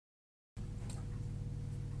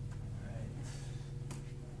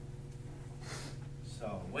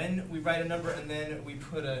when we write a number and then we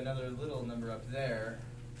put another little number up there,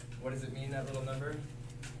 what does it mean, that little number?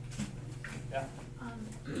 Yeah?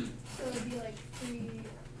 So it would be like 3/5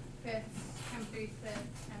 times 3/5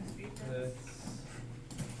 times 3/5.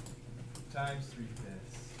 Times 3/5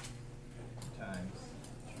 times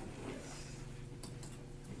 3/5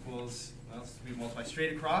 equals, well, we multiply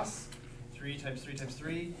straight across. 3 times 3 times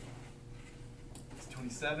 3 is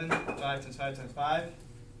 27. 5 times 5 times 5,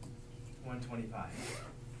 125.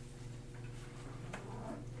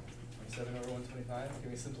 27 over 125.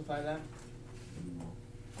 Can we simplify that?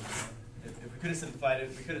 If we could have simplified it,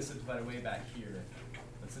 we could have simplified it way back here.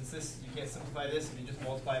 But since this, you can't simplify this, if you just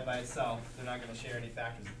multiply it by itself, they're not going to share any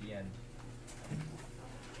factors at the end.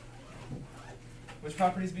 Which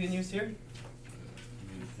property is being used here?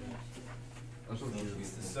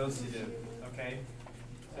 It's associative. Okay.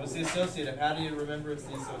 So it's the associative. How do you remember it's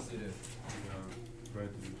the associative?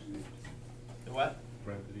 The what?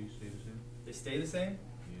 Parentheses stay the same? They stay the same?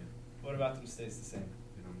 Yeah. What about them stays the same?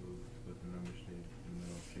 They don't move, but the numbers stay and they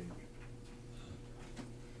don't change.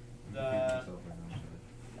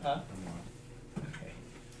 Huh? Okay.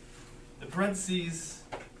 The parentheses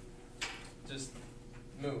just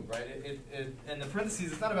move, right? And the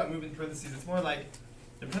parentheses, it's not about moving parentheses. It's more like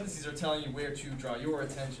the parentheses are telling you where to draw your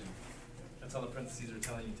attention. That's all the parentheses are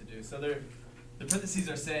telling you to do. So the parentheses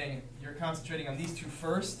are saying you're concentrating on these two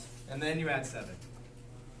first, and then you add 7.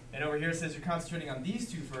 And over here it says you're concentrating on these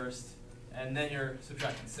two first, and then you're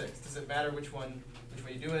subtracting 6. Does it matter which way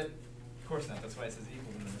you do it? Of course not. That's why it says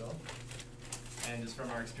equal in the middle. And just from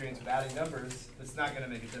our experience with adding numbers, it's not going to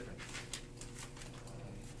make a difference.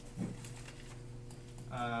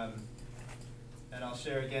 And I'll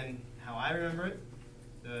share again how I remember it.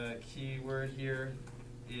 The key word here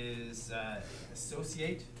is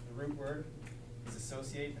associate. The root word is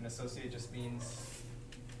associate, and associate just means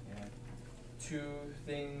two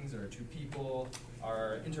things or two people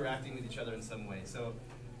are interacting with each other in some way. So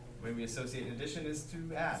the way we associate in addition is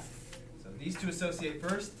to add. So these two associate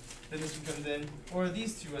first, then this one comes in, or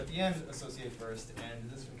these two at the end associate first,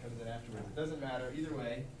 and this one comes in afterwards. It doesn't matter. Either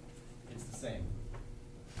way, it's the same.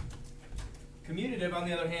 Commutative, on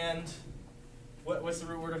the other hand, what's the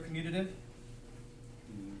root word of commutative?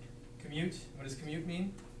 Commute. What does commute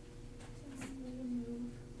mean?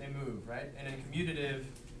 They move, right? And in commutative,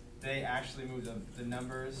 they actually move. The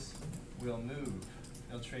numbers will move.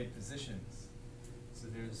 They'll trade positions. So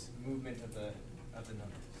there's movement of the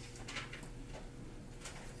numbers.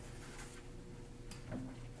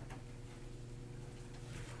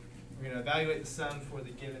 We're going to evaluate the sum for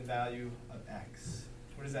the given value of x.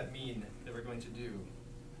 What does that mean that we're going to do?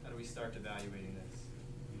 How do we start evaluating this?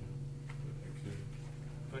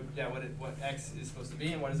 Put what x is supposed to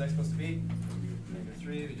be, and what is x supposed to be?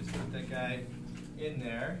 -3. We just put that guy in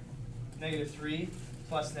there. -3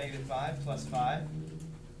 plus -5 plus 5. Okay.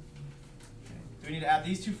 Do we need to add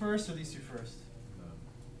these two first or these two first?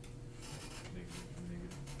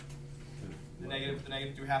 The negative.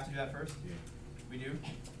 Do we have to do that first? Yeah. We do.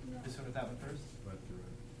 This one with that one first. Right.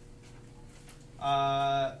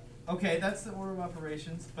 Okay, that's the order of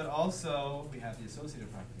operations, but also we have the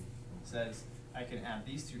associative property. It says I can add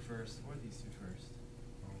these two first or these two first.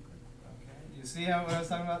 Okay. You see how what I was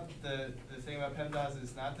talking about? The thing about PEMDAS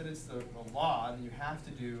is not that it's the law, and you have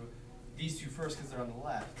to do these two first because they're on the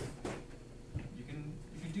left. You can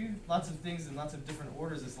do lots of things in lots of different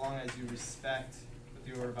orders as long as you respect what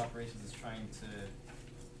the order of operations is trying to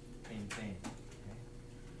maintain. Okay?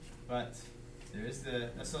 But there is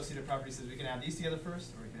the associative property says we can add these together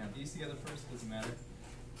first, or we can add these together first, doesn't matter.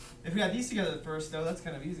 If we add these together first, though, that's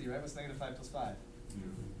kind of easy, right? What's -5 plus 5?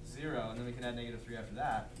 0, and then we can add -3 after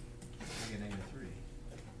that, we get -3.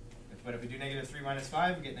 But if we do -3 minus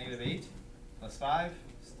 5, we get -8 plus 5,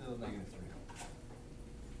 still -3.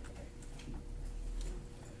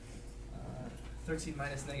 13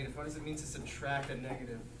 minus negative, what does it mean to subtract a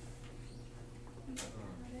negative?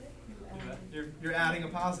 You're adding a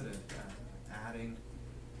positive. Adding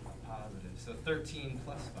a positive. So 13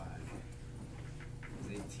 plus 5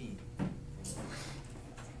 is 18.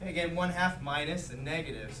 And again, 1/2 minus a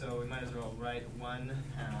negative, so we might as well write 1/2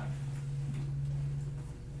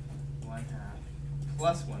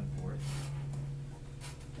 plus 1/4.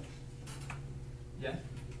 Yeah?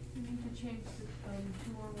 You need to change the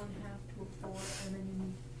 2 or 1/2 to a 4, and then you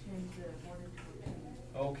need to change the 1 into a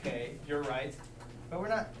 2. Okay, you're right. But we're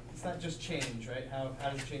not, it's not just change, right? How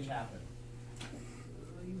does change happen?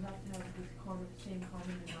 You have to have the same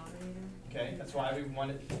common denominator. Okay, that's why we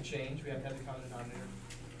want it to change. We have to have the common denominator.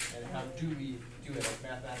 And how do we do it? Like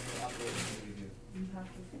mathematical operations, what do we do? You have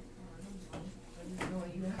to, I don't know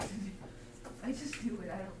what you have to do. I just do it,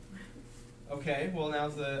 I don't. Okay, well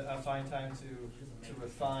now's a fine time to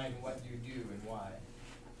refine what you do and why,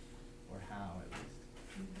 or how at least.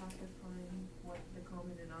 You have to find what the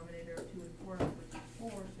common denominator of 2 and 4 are, which is 4,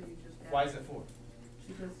 so you just add. Why is it 4?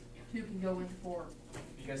 Because 2 can go into 4.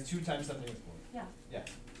 Because 2 times something is 4. Yeah. Yeah.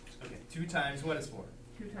 Okay, 2 times what is 4?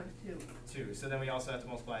 2 times 2. 2. So then we also have to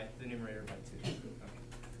multiply the numerator by 2. Okay.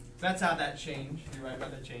 So that's how that change, you're right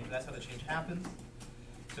about that change, that's how the change happens.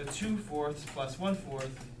 So 2/4 plus 1/4, 3/4.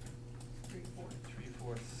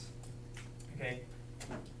 3/4. Okay.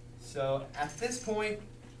 So at this point,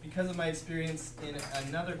 because of my experience in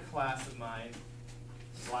another class of mine,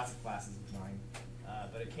 lots of classes of mine,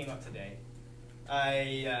 but it came up today,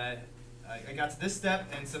 I got to this step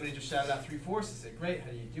and somebody just shouted out 3/4. I said, great,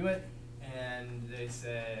 how do you do it? And they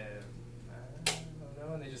said, I don't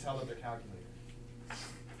know, and they just held up their calculator.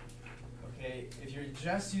 Okay, if you're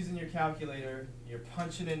just using your calculator, you're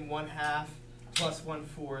punching in 1/2 plus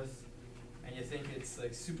 1/4, and you think it's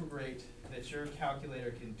like super great that your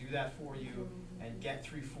calculator can do that for you and get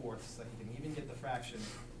 3/4, like you can even get the fraction.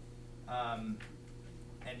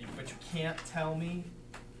 But you can't tell me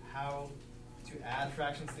how to add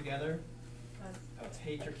fractions together. I'll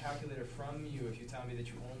take your calculator from you if you tell me that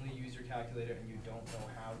you only use your calculator and you don't know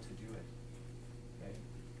how to do it. Okay?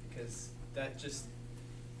 Because that just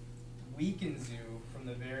weakens you from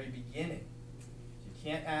the very beginning. You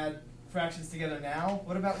can't add fractions together now.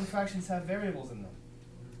 What about when fractions have variables in them?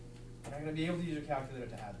 You're not going to be able to use your calculator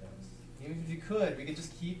to add those. Even if you could, we could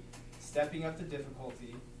just keep stepping up the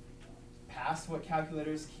difficulty past what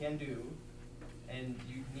calculators can do, and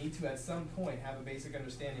you need to at some point have a basic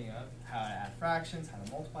understanding of how to add fractions, how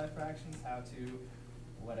to multiply fractions, how to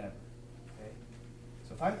whatever. Okay?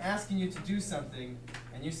 So if I'm asking you to do something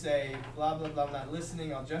and you say, blah, blah, blah, I'm not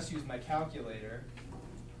listening, I'll just use my calculator,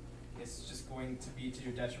 it's just going to be to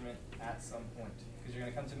your detriment at some point. Because you're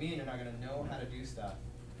going to come to me and you're not going to know how to do stuff.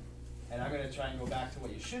 And I'm going to try and go back to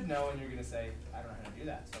what you should know, and you're going to say, I don't know how to do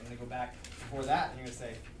that. So I'm going to go back before that, and you're going to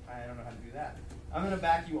say, I don't know how to do that. I'm going to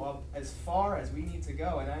back you up as far as we need to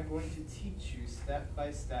go, and I'm going to teach you step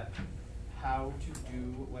by step how to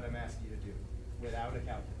do what I'm asking you to do without a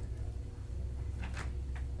calculator.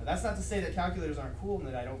 Now that's not to say that calculators aren't cool and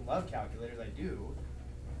that I don't love calculators. I do.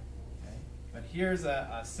 Okay? But here's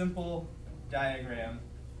a simple diagram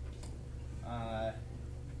to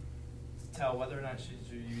tell whether or not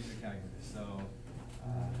you use a calculator. So,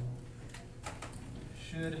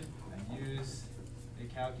 should I use a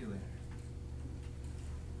calculator?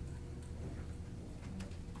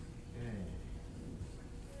 Okay.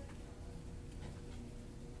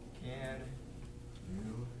 Can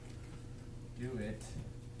you do it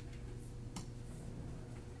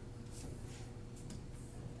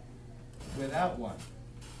without one?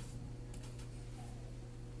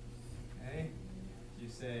 Okay. You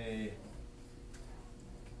say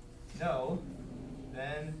no,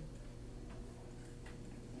 then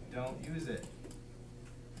don't use it.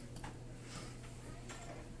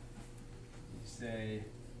 You say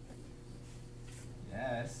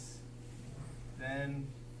yes, then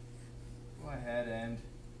go ahead and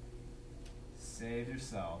save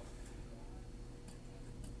yourself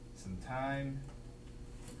some time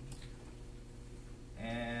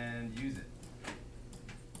and use it.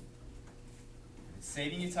 If it's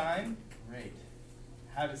saving you time, great.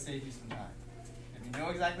 Have it save you some time. If you know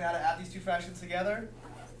exactly how to add these two fractions together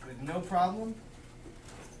with no problem,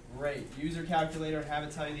 great. Use your calculator and have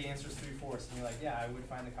it tell you the answer is 3/4. And you're like, yeah, I would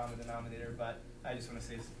find the common denominator, but I just want to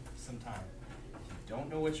save some time. If you don't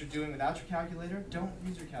know what you're doing without your calculator, don't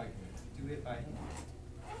use your calculator. Do it by hand.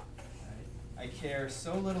 Right? I care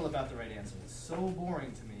so little about the right answer. It's so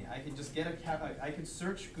boring to me. I could just get I could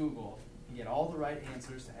search Google and get all the right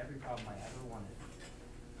answers to every problem I ever wanted.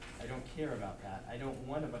 I don't care about that. I don't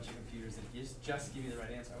want a bunch of computers that just give me the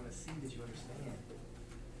right answer. I want to see that you understand.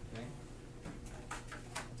 Okay?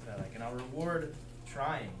 That's what I like. And I'll reward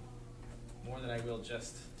trying more than I will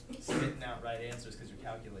just spitting out right answers because your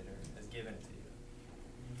calculator has given it to you.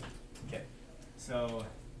 Okay. So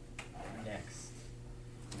next,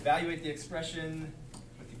 evaluate the expression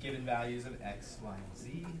with the given values of x, y, and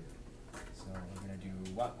z. So we're going to do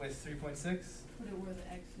what with 3.6? Put it where the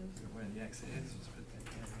x is. Where the x is, just put that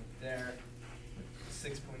right there. With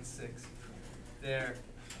 6.6 there.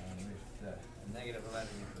 And with the negative 11,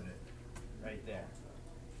 you put it right there.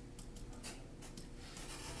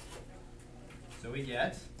 So we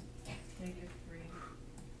get. -3.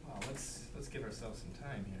 Well, let's give ourselves some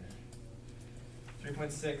time here.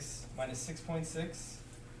 3.6 minus 6.6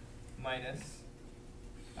 minus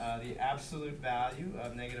the absolute value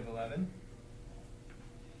of -11.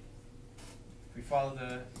 If we follow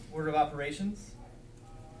the order of operations,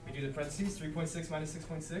 we We do the parentheses, 3.6 minus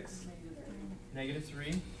 6.6. Negative 3. Negative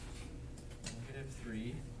 3. Negative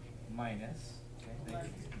 3 minus, okay,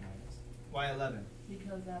 negative 3 minus. Why 11?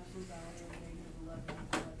 Because absolute value of negative 11 is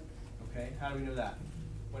 11. Okay, how do we know that?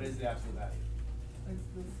 What is the absolute value? It's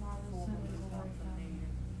the form of the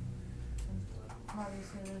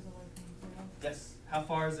negative. Yes. How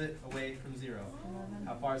far is it away from 0? 11.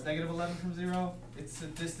 How far is negative 11 from 0? It's a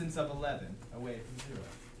distance of 11 away from 0.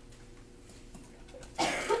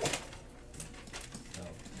 So,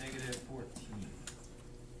 negative 14.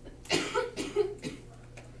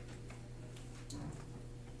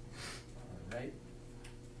 All right.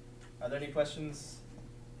 Are there any questions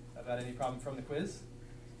about any problem from the quiz,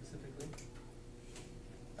 specifically?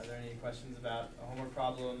 Are there any questions about a homework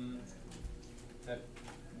problem that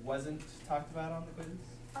wasn't talked about on the quiz?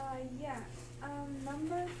 Yeah.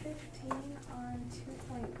 Number 15 on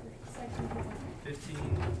 2.3, section 2.3. 15,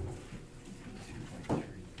 2.3.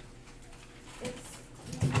 It's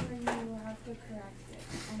where you have to correct it.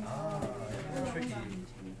 And Yeah, tricky. Those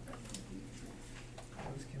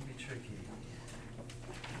can be tricky.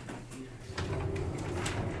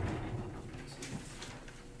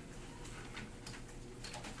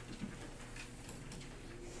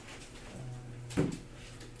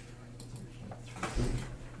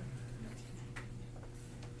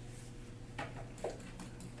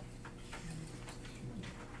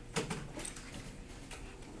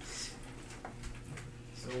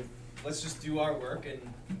 So let's just do our work and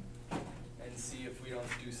see if we don't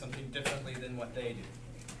do something differently than what they do.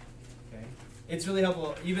 Okay? It's really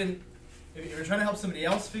helpful, even if you're trying to help somebody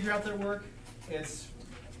else figure out their work, it's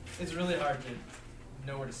really hard to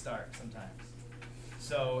know where to start sometimes.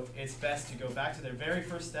 So it's best to go back to their very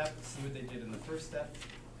first step, see what they did in the first step.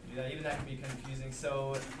 Do that. Even that can be confusing.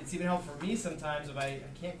 So it's even helpful for me sometimes if I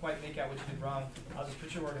can't quite make out what you did wrong. I'll just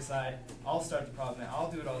put your work aside. I'll start the problem.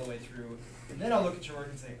 I'll do it all the way through, and then I'll look at your work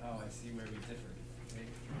and say, "Oh, I see where we differed." Okay?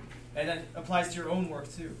 And that applies to your own work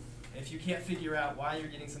too. If you can't figure out why you're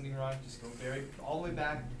getting something wrong, just go all the way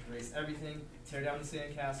back, erase everything, tear down the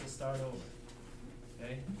sandcastle, start over.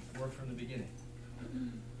 Okay? Work from the beginning.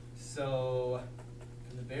 So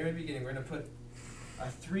from the very beginning, we're going to put a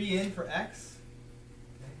 3 in for x.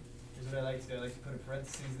 Okay? Here's what I like to do. I like to put a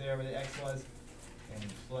parentheses there where the x was and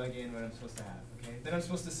plug in what I'm supposed to have. Okay? Then I'm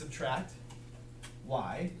supposed to subtract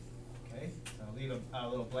y. Okay? So I'll leave a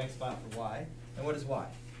little blank spot for y. And what is y?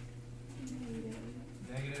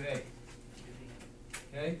 Negative 8.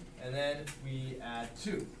 Okay? And then we add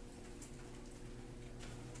 2.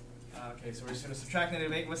 Okay, so we're just going to subtract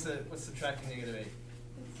negative 8. What's subtracting negative 8?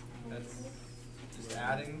 That's just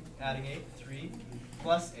adding 8. 3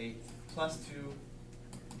 plus 8 plus 2.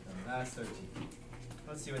 That's 13.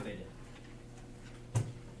 Let's see what they did.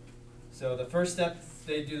 So the first step,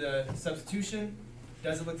 they do the substitution.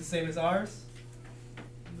 Does it look the same as ours?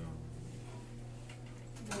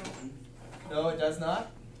 No. No. No, it does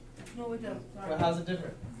not? No, it doesn't. Well, how's it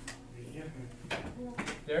different? It's different,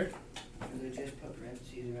 Derek? because they just put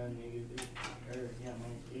parentheses around negative 8, or, yeah,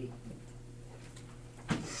 minus 8.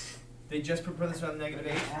 They just put parentheses around negative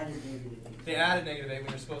 8? Added negative 8. They added negative 8 when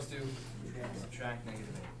you're supposed to subtract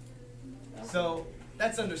negative 8. So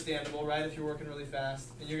that's understandable, right? If you're working really fast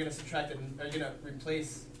and you're going to subtract it, or you're going to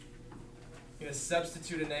replace, you're going to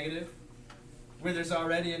substitute a negative where there's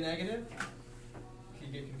already a negative. You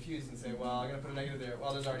get confused and say, well, I'm going to put a negative there.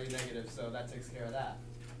 Well, there's already a negative, so that takes care of that.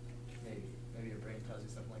 Maybe your brain tells you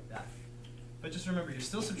something like that. But just remember, you're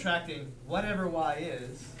still subtracting whatever y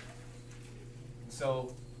is.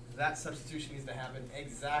 So that substitution needs to happen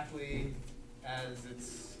exactly as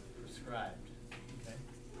it's prescribed. Okay.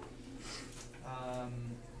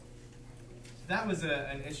 That was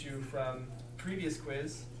an issue from previous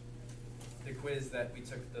quiz, the quiz that we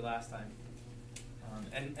took the last time.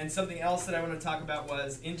 And something else that I want to talk about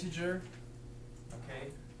was integer.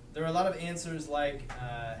 Okay, there are a lot of answers like,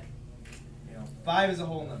 5 is a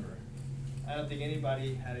whole number. I don't think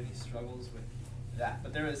anybody had any struggles with that.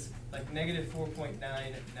 But there was like negative 4.99.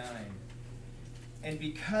 And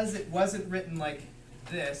because it wasn't written like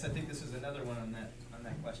this, I think this was another one on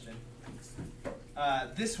that question.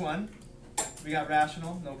 This one, we got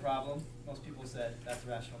rational, no problem. Most people said that's a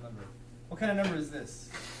rational number. What kind of number is this?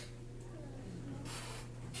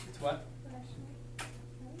 It's what?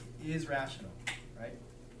 Is rational, right?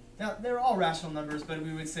 Now, they're all rational numbers, but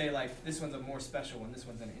we would say, like, this one's a more special one, this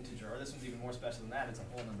one's an integer, or this one's even more special than that, it's a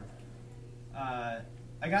whole number.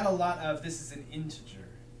 I got a lot of this is an integer,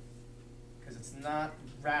 because it's not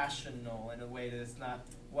rational in a way that it's not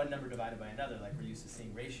one number divided by another, like we're used to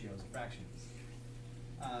seeing ratios and fractions.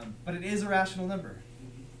 But it is a rational number.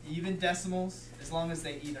 Even decimals, as long as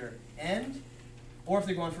they either end or if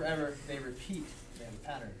they go on forever, they repeat. They have a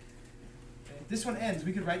pattern. Okay? If this one ends,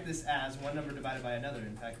 we could write this as one number divided by another.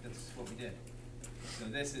 In fact, that's what we did. So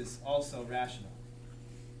this is also rational.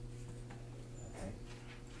 Okay.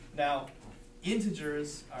 Now,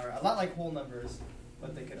 integers are a lot like whole numbers,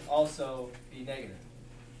 but they can also be negative.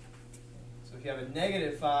 So if you have a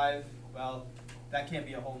negative 5, well, that can't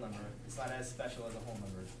be a whole number. It's not as special as a whole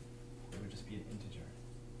number. It would just be an integer.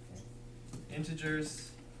 Okay.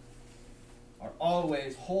 Integers are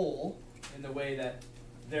always whole in the way that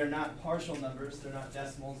they're not partial numbers, they're not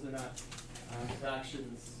decimals, they're not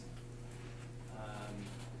fractions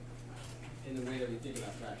in the way that we think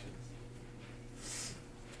about fractions.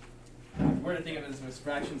 If we're to think of it as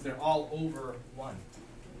fractions, they're all over 1.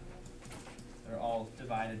 They're all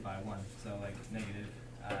divided by 1. So like negative,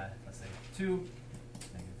 let's say 2,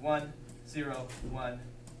 negative 1, 0, 1,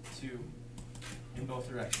 2, in both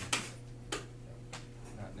directions.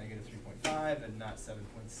 Not negative 3.5 and not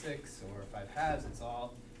 7.6 or 5 halves. It's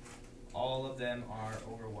all of them are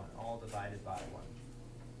over 1, all divided by 1.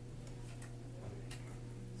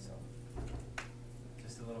 So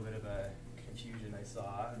just a little bit of a confusion I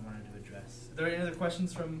saw and wanted to address. Are there any other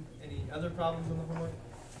questions from any other problems on the homework?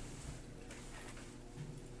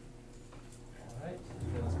 All right,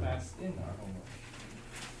 so let's pass in our homework.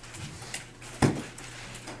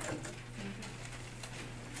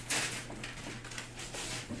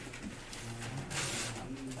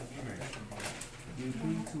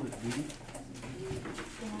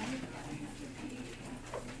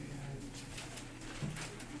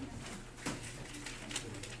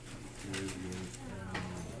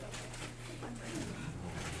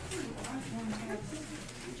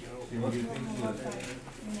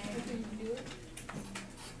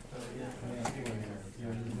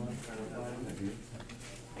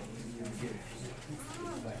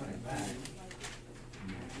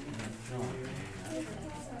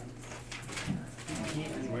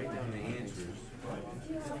 Write down the answers.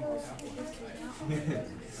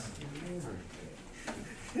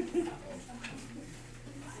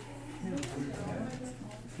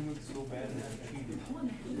 He looks so bad that he cheated.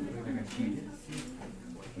 Look like I cheated.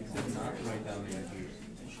 He said not to write down the answers.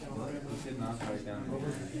 He said not to write down the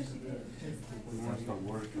answers. He wants to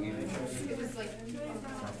work in it. It was like,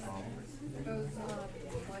 it goes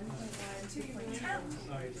 1.1, 2.2.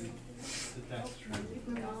 Sorry, that's true.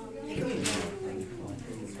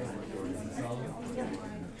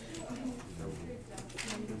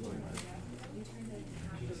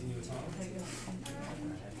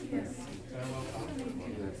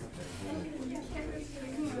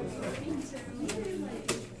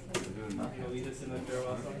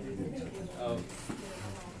 Oh.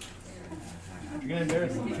 You're gonna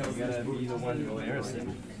embarrass him, so we gotta be the one to embarrass him.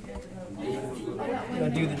 You gotta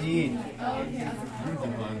do the deed.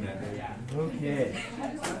 Okay.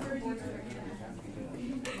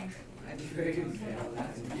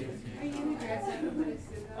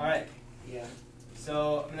 All right. Yeah.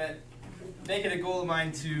 So I'm gonna make it a goal of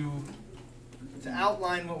mine to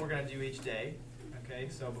outline what we're gonna do each day. Okay.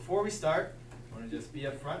 So before we start, I want to just be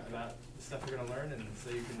upfront about the stuff we're gonna learn, and so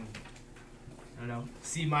you can, I don't know,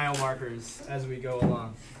 see mile markers as we go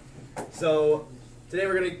along. So today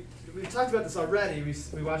we've talked about this already.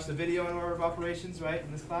 We watched the video on order of operations, right,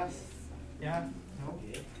 in this class? Yeah? No?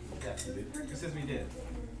 Yeah. Who says we did?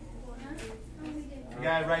 The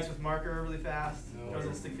guy writes with marker really fast, draws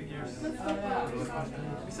in stick figures.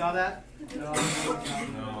 You saw that? No.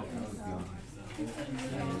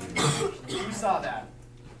 Who saw that?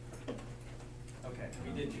 Okay,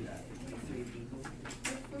 we did do that.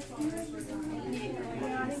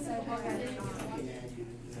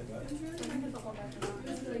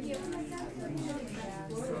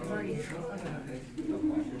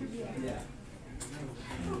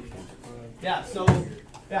 Yeah, so,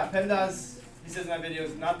 PEMDAS, he says in my video,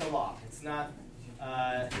 is not the law. It's not,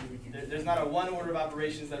 there's not a one order of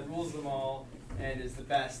operations that rules them all and is the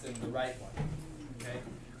best and the right one. Okay?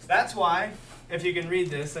 So that's why, if you can read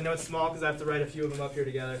this, I know it's small because I have to write a few of them up here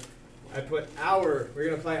together. I put we're going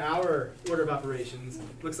to apply our order of operations.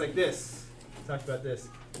 Looks like this. Talked about this.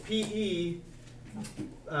 PE,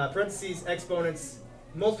 parentheses, exponents,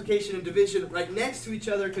 multiplication and division right next to each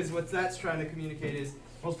other, because what that's trying to communicate is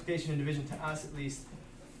multiplication and division, to us at least,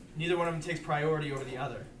 neither one of them takes priority over the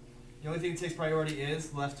other. The only thing that takes priority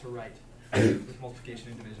is left to right with multiplication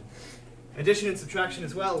and division. Addition and subtraction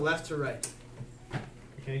as well, left to right.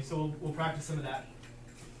 Okay, so we'll practice some of that.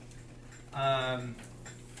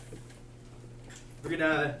 We're going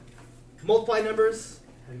to multiply numbers.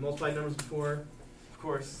 I've multiplied numbers before, of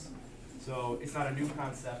course, so it's not a new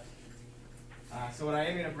concept. So what I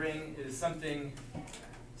am going to bring is something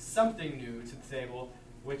something new to the table,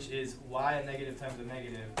 which is y a negative times a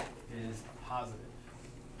negative is positive.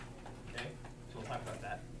 Okay, so we'll talk about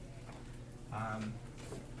that.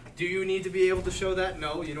 Do you need to be able to show that?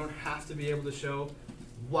 No, you don't have to be able to show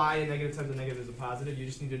y a negative times a negative is a positive. You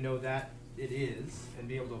just need to know that it is and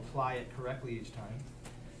be able to apply it correctly each time.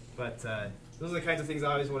 But those are the kinds of things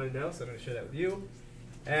I always wanted to know, so I'm going to share that with you.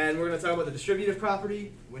 And we're going to talk about the distributive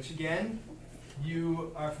property, which again,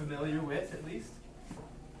 you are familiar with at least.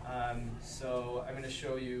 So I'm going to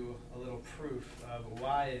show you a little proof of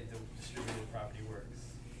why the distributive property works.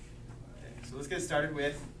 Okay, so let's get started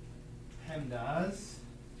with PEMDAS.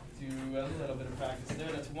 Do a little bit of practice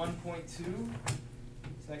there. That's 1.2,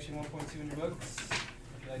 section 1.2 in your books.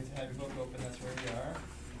 If you like to have your book open, that's where we are.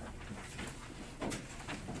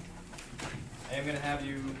 I am going to have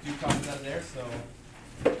you do problems out of there, so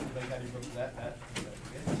if you'd like to have your book for that would be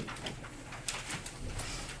good.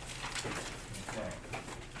 Okay.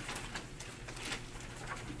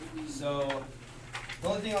 So the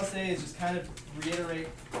only thing I'll say is just kind of reiterate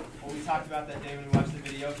what we talked about that day when we watched the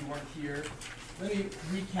video. If you weren't here, let me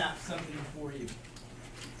recap something for you.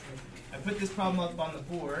 I put this problem up on the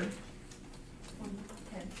board.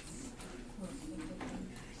 1/10.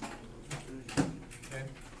 Okay.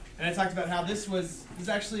 And I talked about how this was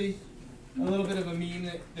actually a little bit of a meme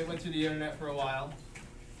that went through the internet for a while.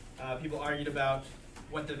 People argued about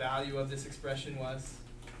what the value of this expression was.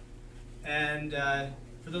 And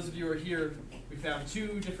for those of you who are here, we found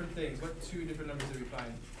two different things. What two different numbers did we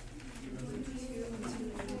find?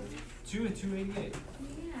 2 and 288.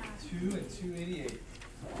 Yeah. 2 and 288.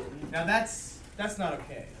 Now that's not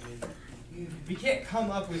okay. I mean, we can't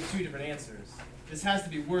come up with two different answers. This has to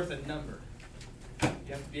be worth a number. You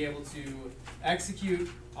have to be able to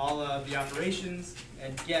execute all of the operations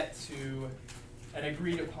and get to an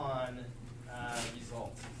agreed upon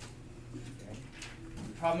result. Okay.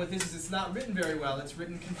 The problem with this is it's not written very well. It's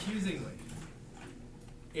written confusingly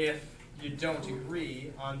if you don't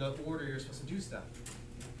agree on the order you're supposed to do stuff.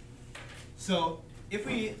 So if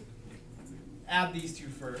we add these two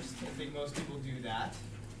first, I think most people do that.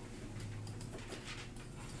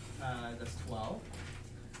 That's 12.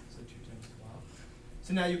 So 2 times 12.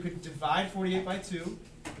 So now you could divide 48 by 2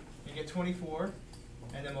 and get 24,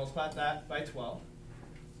 and then multiply that by 12.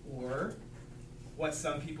 Or what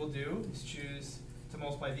some people do is choose to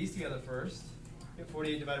multiply these together first. Get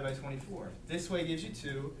 48 divided by 24. This way gives you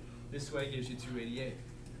 2. This way gives you 288.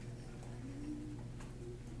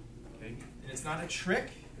 Okay? And it's not a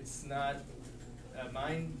trick. It's not a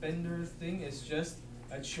mind bender thing. It's just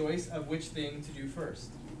a choice of which thing to do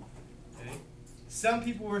first. Okay? Some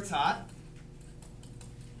people were taught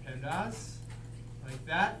PEMDAS like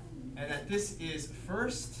that, and that this is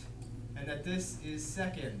first, and that this is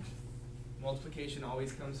second. Multiplication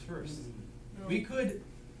always comes first. No. We could.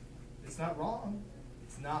 It's not wrong.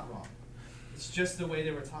 It's not wrong. It's just the way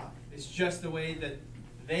they were taught. It's just the way that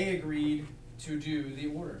they agreed to do the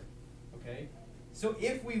order. Okay? So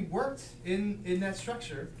if we worked in that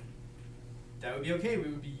structure, that would be okay. We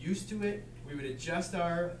would be used to it. We would adjust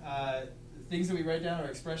our things that we write down, our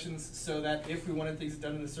expressions, so that if we wanted things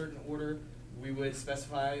done in a certain order, we would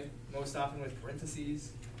specify most often with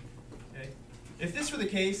parentheses. Okay? If this were the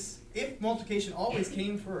case, if multiplication always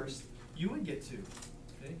came first, you would get 2.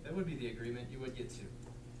 Okay? That would be the agreement. You would get 2.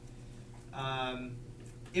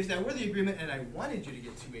 If that were the agreement and I wanted you to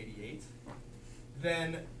get 288,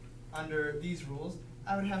 then under these rules,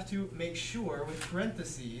 I would have to make sure with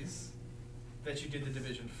parentheses that you did the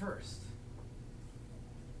division first.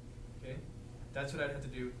 Okay? That's what I'd have to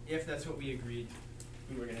do if that's what we agreed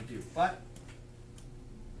we were going to do. But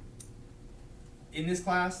in this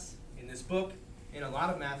class, in this book, in a lot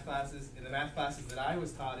of math classes, in the math classes that I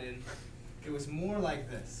was taught in, it was more like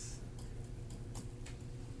this.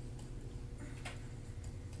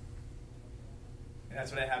 And that's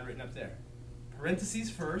what I have written up there. Parentheses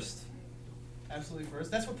first, absolutely first.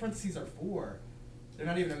 That's what parentheses are for. They're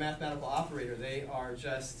not even a mathematical operator. They are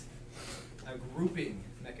just a grouping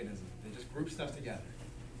mechanism. They just group stuff together.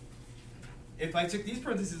 If I took these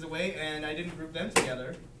parentheses away and I didn't group them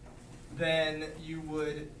together, then you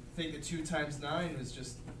would think that 2 times 9 was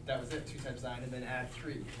just, that was it, 2 times 9, and then add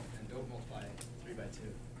 3. And don't multiply 3 by 2.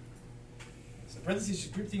 So parentheses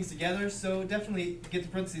should group things together, so definitely get the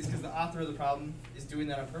parentheses because the author of the problem is doing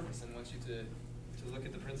that on purpose and wants you to look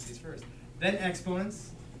at the parentheses first. Then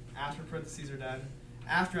exponents, after parentheses are done.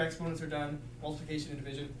 After exponents are done, multiplication and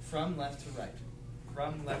division from left to right.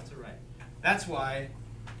 From left to right. That's why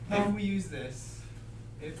if we use this,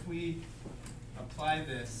 if we apply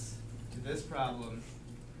this to this problem,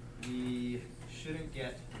 we shouldn't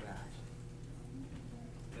get that.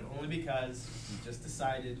 It'll only because we just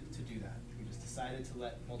decided to do that. We just decided to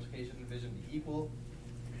let multiplication and division be equal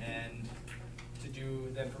and to do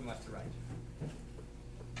them from left to right.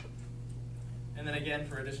 And then again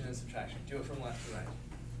for addition and subtraction, do it from left to right.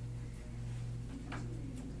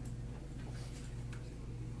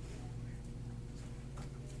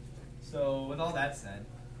 So with all that said,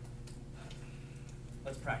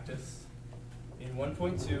 let's practice in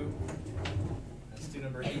 1.2. Let's do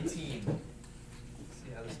number 18.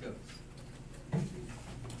 See how this goes.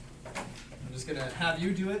 I'm just gonna have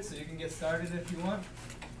you do it so you can get started if you want.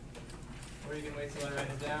 Or you can wait till I write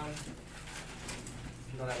it down.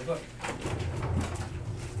 You don't have a book.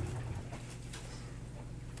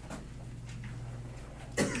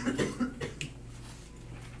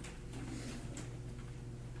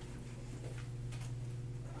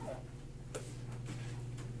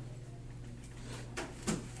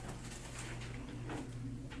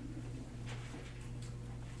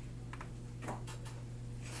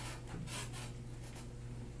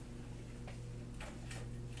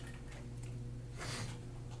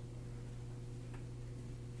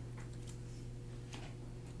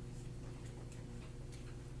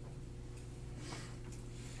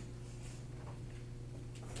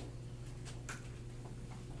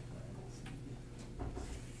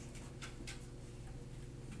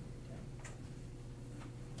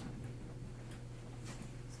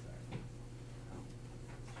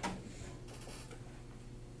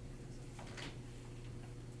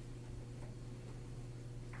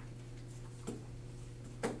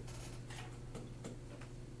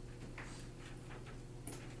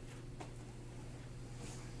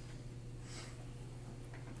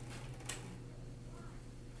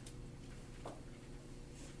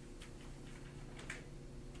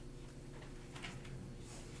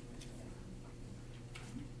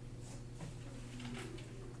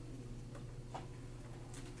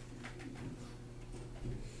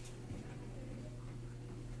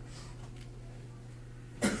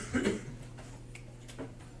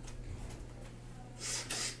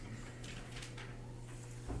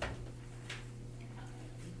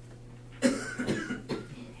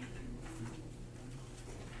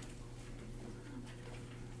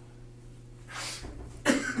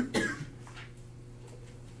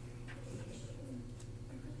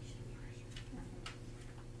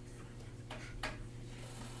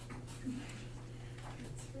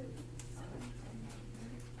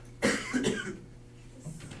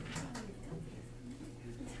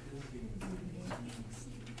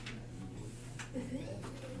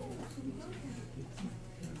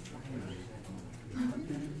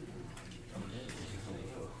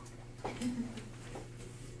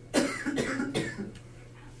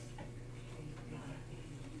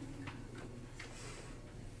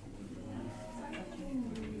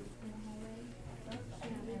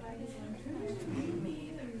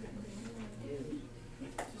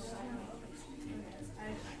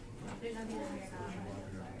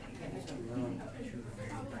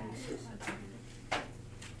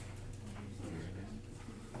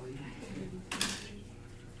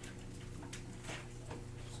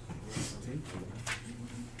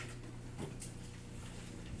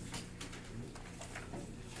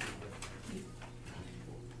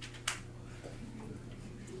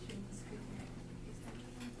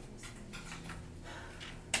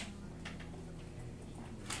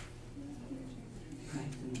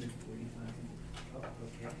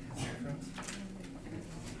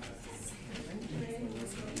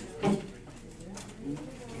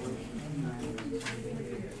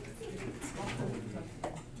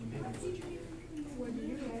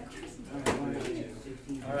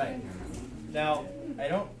 All right. Now, I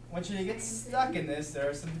don't want you to get stuck in this. There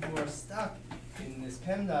are some people who are stuck in this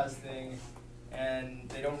PEMDAS thing, and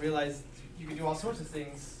they don't realize you can do all sorts of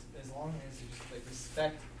things as long as you just like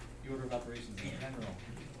respect the order of operations in general.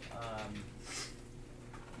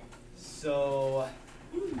 So,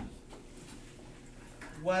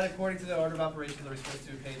 what according to the order of operations are we supposed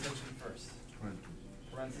to pay attention first?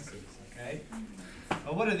 Parentheses, okay?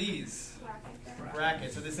 Well, what are these?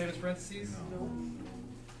 Brackets. Are they the same as parentheses? No.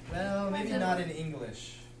 Well, maybe not in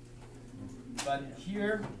English. But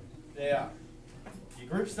here, they are. You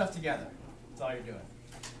group stuff together. That's all you're doing.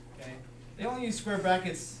 Okay? They only use square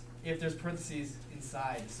brackets if there's parentheses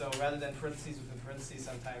inside. So rather than parentheses within parentheses,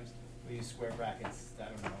 sometimes we use square brackets. I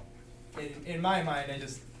don't know. In my mind, I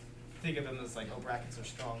just think of them as like, oh, brackets are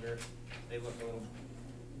stronger. They look a little,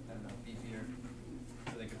 I don't know, beefier.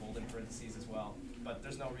 So they can hold in parentheses as well. But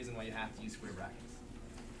there's no reason why you have to use square brackets.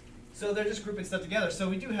 So they're just grouping stuff together. So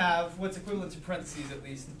we do have what's equivalent to parentheses, at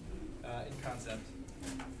least in concept.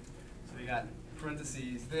 So we got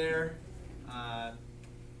parentheses there.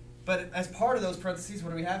 But But as part of those parentheses,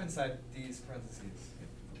 what do we have inside these parentheses?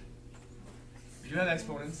 We do have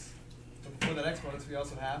exponents. But before that exponents, we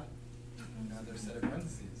also have another set of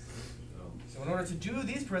parentheses. So in order to do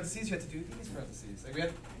these parentheses, you have to do these parentheses. Like we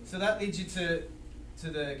have, so that leads you to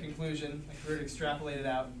the conclusion. If we were to extrapolate it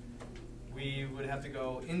out, we would have to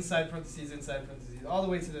go inside parentheses, all the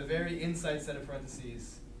way to the very inside set of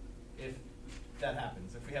parentheses if that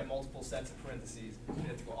happens. If we have multiple sets of parentheses, we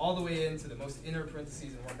have to go all the way into the most inner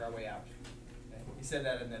parentheses and work our way out. Okay? He said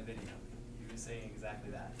that in that video. He was saying exactly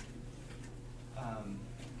that.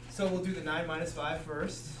 So we'll do the 9 minus 5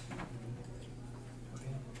 first.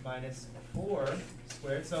 Minus 4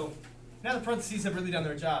 squared. So now the parentheses have really done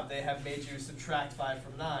their job. They have made you subtract 5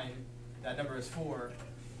 from 9. That number is 4.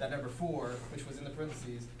 That number 4, which was in the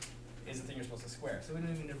parentheses, is the thing you're supposed to square. So we don't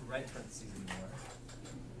even need to write parentheses anymore.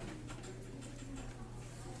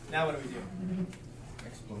 Now what do we do?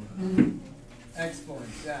 Exponent.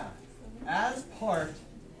 Exponents, yeah. As part,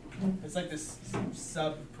 it's like this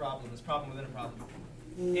sub-problem, this problem within a problem.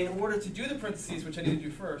 In order to do the parentheses, which I need to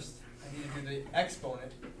do first, I need to do the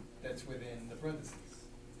exponent that's within the parentheses.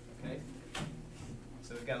 Okay?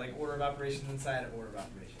 So we've got like order of operations inside of order of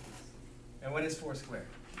operations. And what is 4 squared?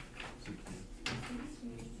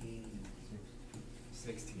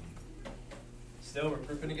 16. Still, we're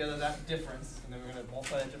grouping together that difference, and then we're going to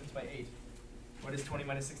multiply that difference by 8. What is 20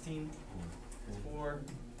 minus 16? 4.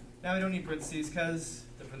 Now we don't need parentheses because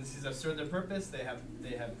the parentheses have served their purpose. They have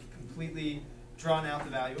completely drawn out the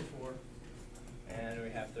value of 4. And we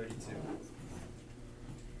have 32.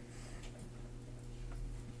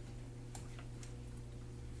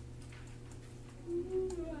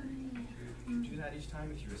 Do that each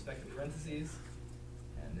time if you respect the parentheses.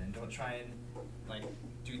 And then don't try and like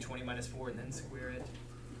do 20 minus 4 and then square it.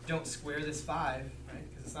 Don't square this 5, right?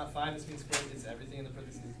 Because it's not 5 that's being squared, it's everything in the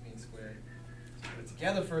parentheses that's being squared. So put it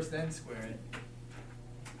together first, then square it.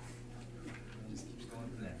 And it just keeps going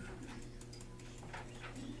from there.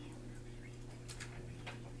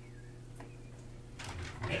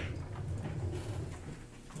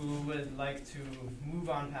 Who would like to move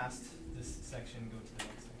on past this section and go to the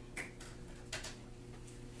next section?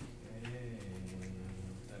 Okay.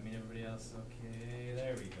 Does that mean everybody else? Okay,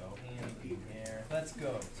 there we go. And there. Let's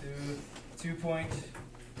go to 2.4.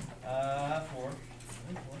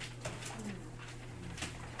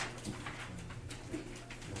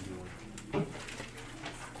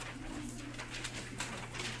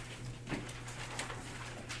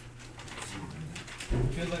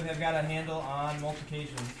 Feels like they've got a handle on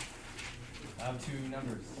multiplication of 2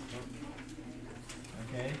 numbers.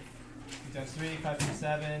 Okay? 2 times 3, 5 times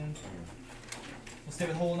 7. We'll stay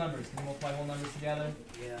with whole numbers. Can you multiply whole numbers together?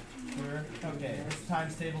 Yeah. Sure. Okay, it's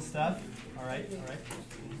times table stuff. Alright,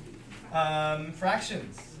 alright.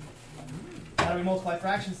 Fractions. How do we multiply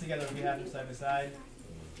fractions together? We have them side by side.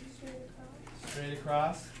 Straight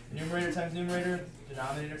across. Numerator times numerator,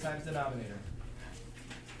 denominator times denominator.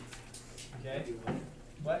 Okay?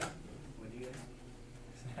 What? What do you?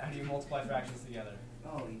 How do you multiply fractions together?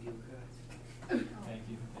 Oh, you do correct. Thank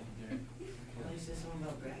you, Jerry. What is this one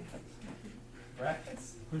about brackets?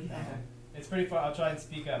 Brackets? Yeah. It's pretty far. I'll try and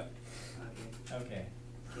speak up. Okay. Okay.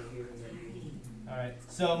 So here we go. Alright.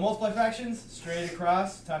 So multiply fractions, straight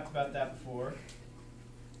across. Talked about that before.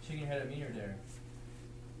 Shaking your head at me or Derek?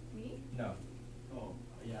 Me? No. Oh,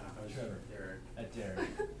 yeah, I was Trevor. there. At Derek.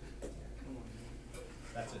 Come on.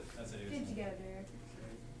 That's it. That's it. Good together.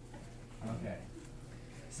 Okay.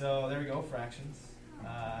 So there we go, fractions.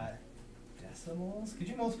 Decimals. Could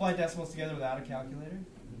you multiply decimals together without a calculator?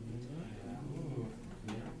 Ooh.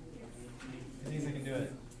 Who thinks they can do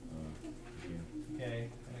it?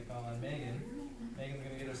 Okay, I'm going to call on Megan. Megan's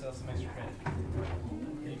going to get herself some extra credit.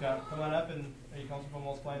 Can you come on up and are you comfortable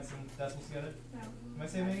multiplying some decimals together? No. Am I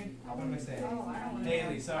saying Megan? What am I saying? Oh, I don't know.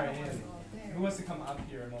 Haley, sorry, Haley. There. Who wants to come up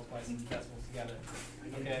here and multiply some decimals together?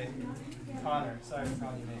 Okay. Connor, sorry for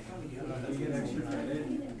calling you Megan. I don't know if that's You get good. extra credit.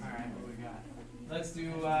 Alright, what we got? Let's do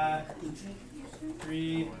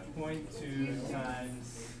 3.2 times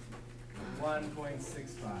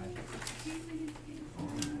 1.65.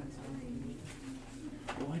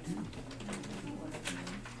 Oh, I do.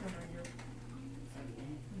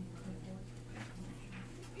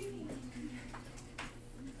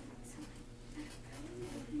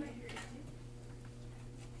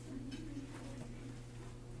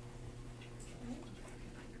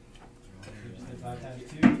 Just did 5 times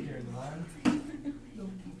 2, here's 1.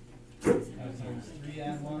 5 times 3,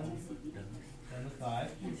 add 1. Then the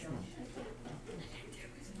 5.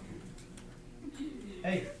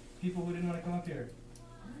 Hey, people who didn't want to come up here.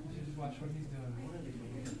 You should just watch what he's doing.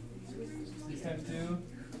 6 times 2.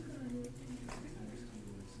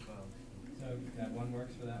 yeah, 1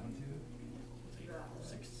 works for that one too.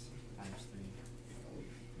 6 times 3.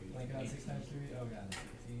 Like 6 times 3? Oh, got it.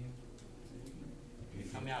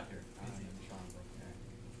 18. Help me out here. I don't know, I'm strong, but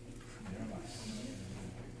Never mind.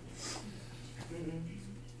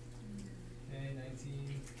 Okay,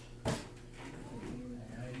 19.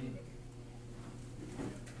 Alrighty.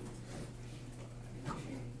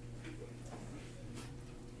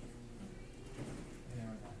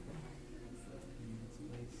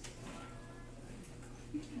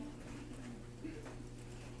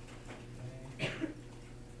 There we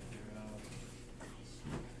go.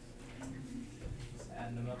 Just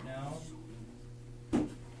adding them up now.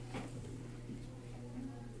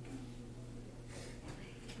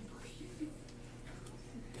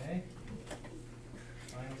 Okay.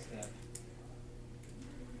 Final step.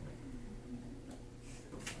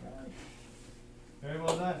 Alright. Very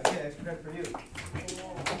well done. Okay, extra credit for you.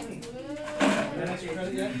 Got extra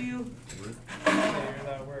credit yet? Okay, here's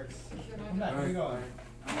how it works. Come back, where are you going?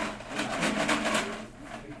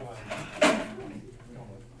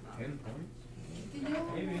 10 points?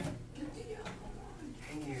 Maybe.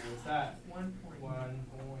 Ooh, what's that? 1 point. 1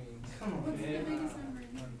 point. Come on. What's the Yeah. biggest number?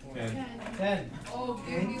 1 point. 10. 10. Oh,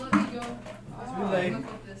 dude, you let me go. Too late. Look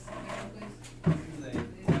up this, please. Too late.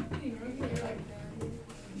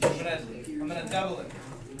 I'm gonna double it.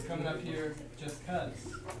 We're coming up here just cuz.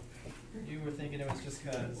 You were thinking it was just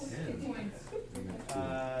cuz. 2 points.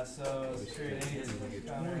 So period 8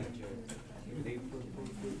 counter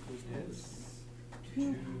is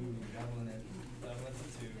 2, doubling it. Double it to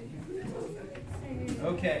 2.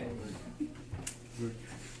 Okay.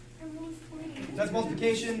 That's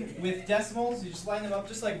multiplication with decimals. You just line them up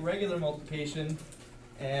just like regular multiplication,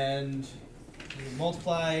 and you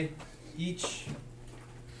multiply each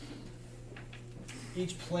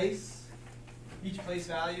place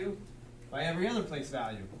value by every other place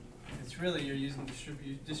value. It's really, you're using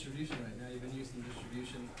distribution right now. You've been using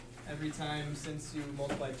distribution every time since you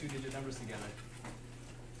multiplied 2-digit numbers together.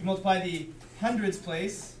 You multiply the hundreds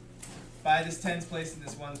place by this tens place and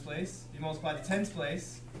this ones place. You multiply the tens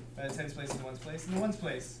place by the tens place and the ones place, and the ones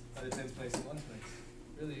place by the tens place and ones place.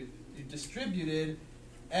 Really, you've distributed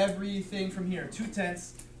everything from here. 2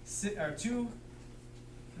 tenths, 2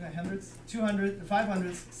 hundredths, 200, 5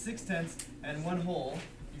 hundredths, 6 tenths, and 1 whole.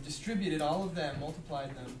 You've distributed all of them,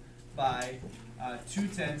 multiplied them by 2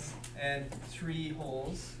 tenths and 3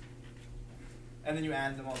 wholes, and then you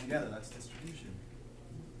add them all together. That's distribution.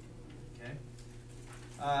 Okay.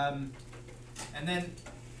 And then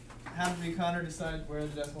how did we, Connor, decide where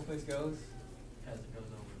the decimal place goes? as it goes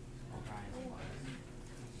over O'Brien's.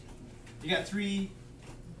 You got three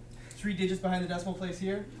digits behind the decimal place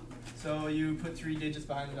here, so you put 3 digits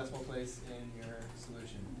behind the decimal place in your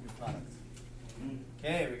solution, your product.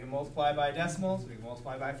 Okay, we can multiply by decimals, we can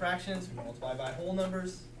multiply by fractions, we can multiply by whole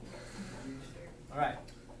numbers. All right,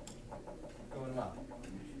 going well.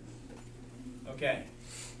 Okay,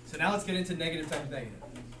 so now let's get into negative times negative.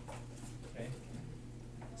 Okay,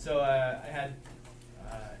 so I had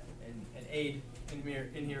an aide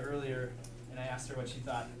in here earlier, and I asked her what she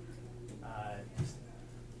thought. Just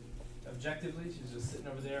objectively, she was just sitting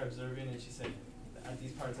over there observing, and she said, at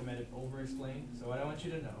these parts I might have over-explained. So what I want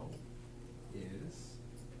you to know is,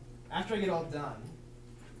 after I get all done,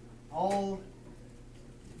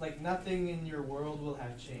 nothing in your world will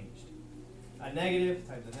have changed. A negative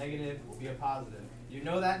times a negative will be a positive. You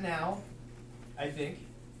know that now, I think.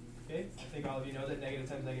 Okay? I think all of you know that negative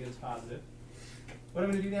times negative is positive. What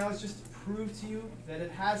I'm going to do now is just prove to you that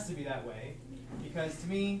it has to be that way, because to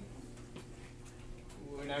me,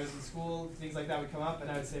 when I was in school, things like that would come up,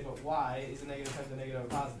 and I would say, but why is a negative times a negative a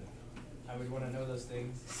positive? I would want to know those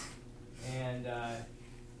things. And,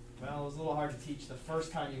 well, it was a little hard to teach the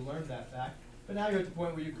first time you learned that fact, but now you're at the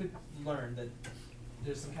point where you could learn that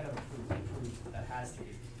there's some kind of a proof that has to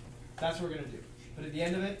be. That's what we're going to do. But at the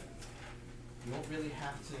end of it, you won't really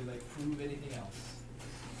have to prove anything else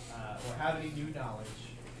or have any new knowledge.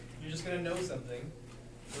 You're just going to know something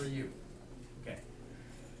for you. Okay.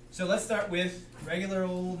 So let's start with regular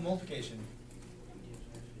old multiplication.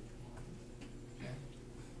 Okay.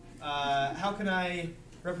 How can I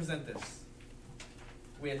represent this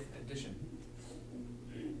with addition?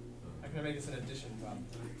 How can I make this an addition problem?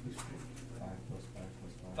 5 plus 5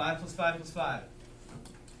 plus 5. 5 plus 5 plus 5.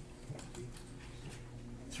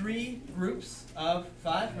 3 groups of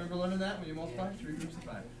 5. Remember learning that when you multiply? 3 groups of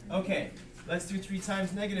 5. Okay, let's do 3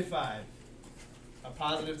 times negative 5. A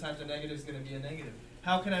positive times a negative is going to be a negative.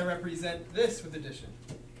 How can I represent this with addition?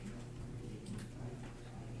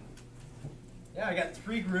 Yeah, I got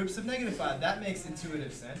 3 groups of negative 5. That makes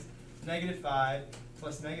intuitive sense. Negative 5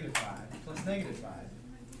 plus negative 5 plus negative 5.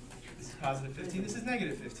 positive 15, this is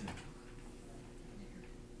negative 15.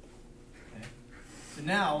 Okay. So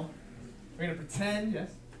now, we're going to pretend,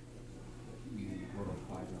 yes? You go to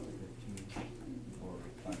 5 out of 15, or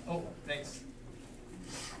 5. Oh, thanks.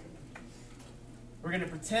 We're going to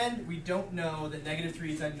pretend we don't know that negative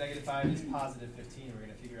 3 times negative 5 is positive 15. We're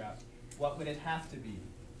going to figure out what would it have to be.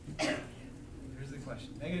 Here's the question.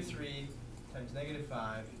 Negative 3 times negative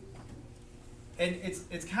 5. And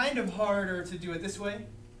it's kind of harder to do it this way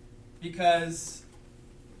because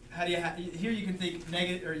how do you here you can think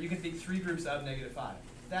negative, or you can think 3 groups of negative 5.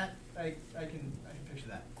 That I can picture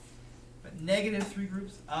that. But negative 3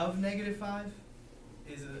 groups of negative 5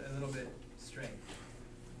 is a little bit strange.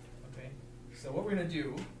 Okay? So what we're going to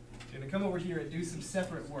do, we're going to come over here and do some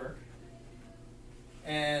separate work.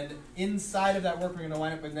 And inside of that work, we're going to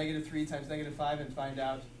wind up with negative 3 times negative 5 and find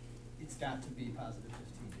out it's got to be positive 15.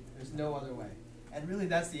 There's no other way. And really,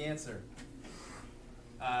 that's the answer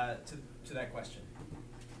to that question.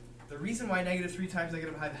 The reason why negative 3 times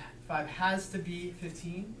negative 5 has to be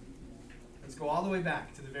 15, let's go all the way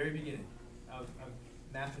back to the very beginning of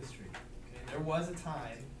math history. Okay? There was a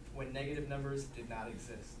time when negative numbers did not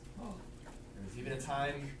exist. There was even a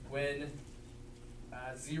time when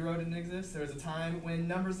 0 didn't exist. There was a time when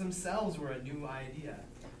numbers themselves were a new idea.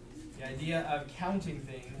 The idea of counting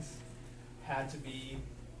things had to be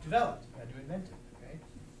developed, had to be invented. Okay?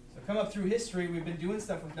 So come up through history, we've been doing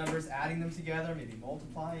stuff with numbers, adding them together, maybe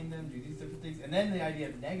multiplying them, do these different things, and then the idea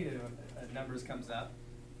of negative numbers comes up.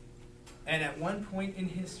 And at one point in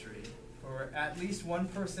history, for at least one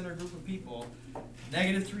person or group of people,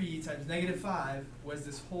 negative 3 times negative 5 was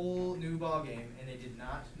this whole new ballgame, and they did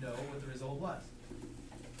not know what the result was.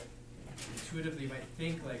 Intuitively, you might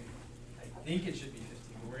think, like, I think it should be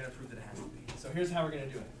 15, but we're going to prove that it has to be. So here's how we're going to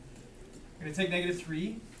do it. We're going to take negative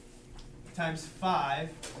 3 times 5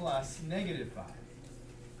 plus negative 5. Okay,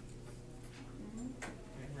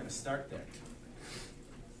 we're going to start there.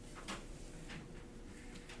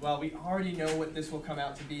 Well, we already know what this will come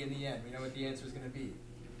out to be in the end. We know what the answer is going to be.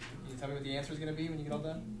 Can you tell me what the answer is going to be when you get all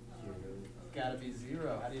done? It's got to be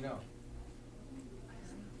 0. How do you know?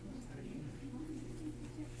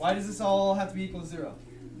 Why does this all have to be equal to 0?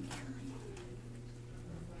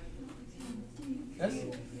 Yes?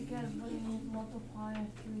 Because when you multiply 3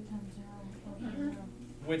 times 0,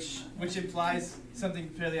 Which implies something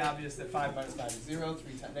fairly obvious, that 5 minus 5 is 0,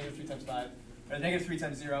 negative 3 times 5, or negative 3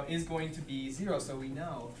 times 0 is going to be 0, so we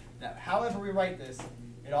know that however we write this,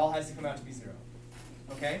 it all has to come out to be 0.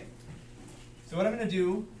 Okay? So what I'm going to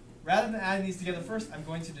do, rather than adding these together first, I'm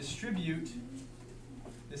going to distribute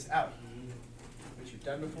this out, which you've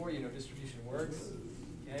done before. You know distribution works.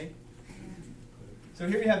 Okay? So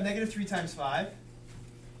here we have negative 3 times 5.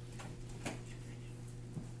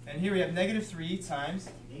 And here we have negative 3 times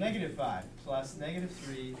negative 5 plus negative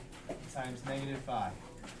 3 times negative 5.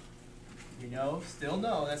 We know, still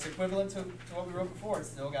know, that's equivalent to what we wrote before. It's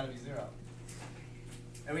still got to be 0.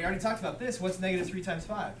 And we already talked about this. What's negative 3 times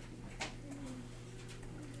 5?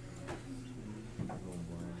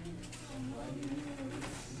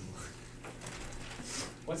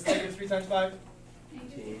 What's negative 3 times 5?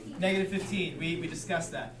 Negative 15. We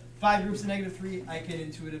discussed that. 5 groups of negative 3, I can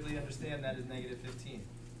intuitively understand that is negative 15.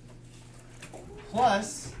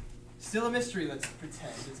 Plus, still a mystery, let's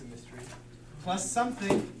pretend it's a mystery, plus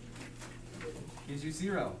something gives you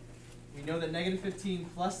 0. We know that negative 15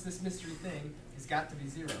 plus this mystery thing has got to be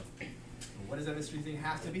 0. Well, what does that mystery thing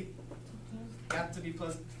have to be? Got to be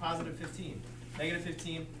plus positive 15. Negative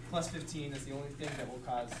 15 plus 15 is the only thing that will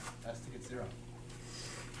cause us to get 0.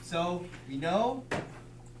 So we know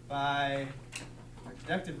by our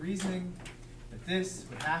deductive reasoning that this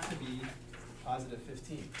would have to be positive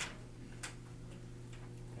 15.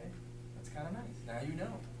 Okay, that's kind of nice. Now you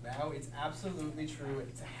know. Now it's absolutely true.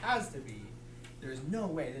 It has to be. There is no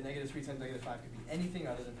way that negative 3 times negative 5 could be anything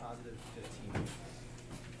other than positive 15.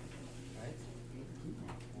 Right?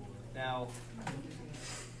 Now,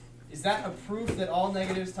 is that a proof that all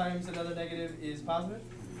negatives times another negative is positive?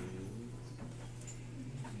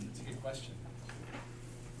 That's a good question.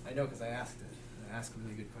 I know because I asked it. I ask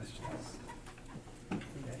really good questions.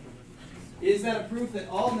 Okay. Is that a proof that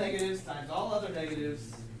all negatives times all other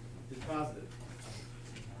negatives is positive?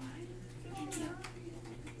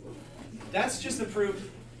 That's just a proof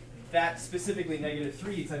that specifically negative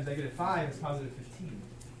 3 times negative 5 is positive 15.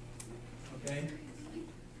 Okay?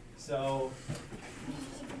 So,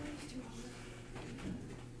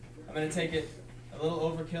 I'm going to take it a little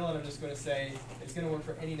overkill, and I'm just going to say it's going to work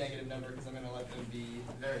for any negative number because I'm going to let them be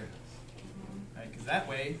variables. Right? Because that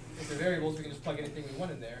way, if they're variables, we can just plug anything we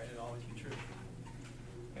want in there, and it'll always be true.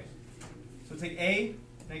 Okay? So take a,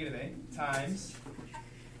 negative a, times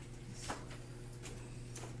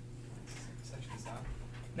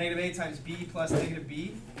Negative a times b plus negative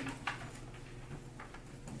b.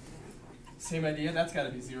 Same idea, that's got to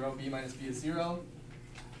be 0. B minus b is 0.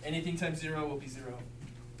 Anything times 0 will be 0.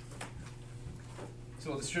 So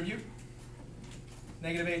we'll distribute.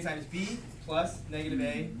 Negative a times b plus negative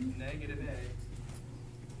a, not e,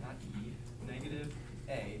 negative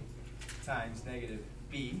a times negative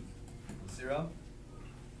b equals 0.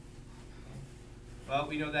 Well,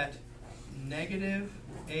 we know that negative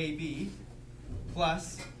ab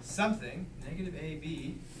plus something, negative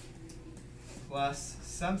ab plus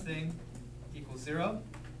something equals 0.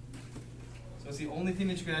 So it's the only thing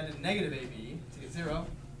that you can add to negative ab to get 0.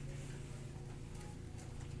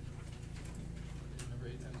 Remember a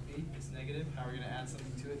times b is negative. How are we going to add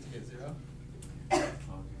something to it to get 0?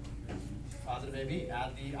 Positive ab.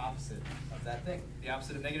 Add the opposite of that thing. The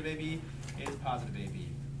opposite of negative ab is positive ab.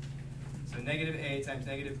 So negative a times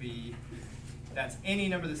negative b, that's any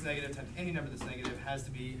number that's negative times any number that's negative, has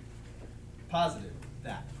to be positive,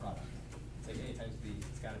 that product. It's like a times b,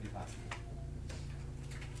 it's got to be positive.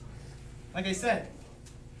 Like I said,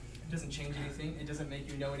 it doesn't change anything. It doesn't make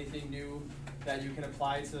you know anything new that you can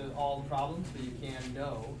apply to all the problems, but you can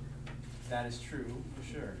know that is true for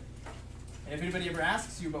sure. And if anybody ever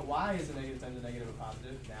asks you, but why is a negative times a negative a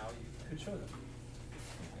positive, now you could show them.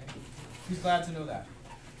 Okay? Who's glad to know that?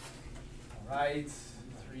 All right,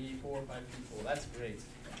 3, 4, 5 people. That's great.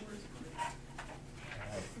 All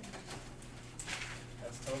right.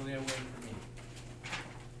 That's totally a win for me.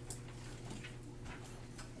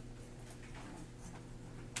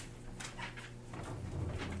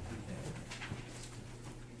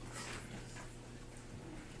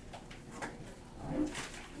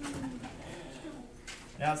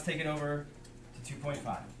 Now let's take it over to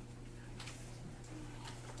 2.5.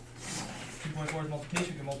 2.4 is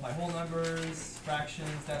multiplication. We can multiply whole numbers,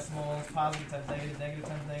 fractions, decimals, positive times negative, negative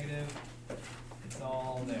times negative. It's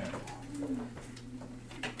all there.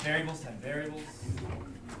 Variables times variables.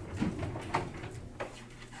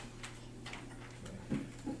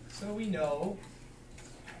 So we know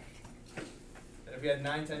that if we had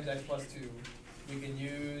 9 times x plus 2, we can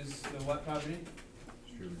use the what property?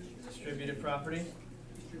 Distributive property.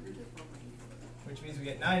 Which means we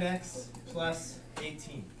get 9x plus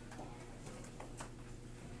 18.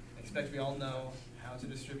 I expect we all know how to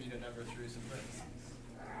distribute a number through some parentheses.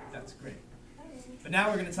 That's great. But now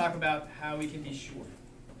we're going to talk about how we can be sure.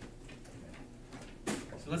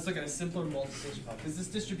 So let's look at a simpler multiplication problem, because this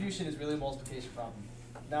distribution is really a multiplication problem.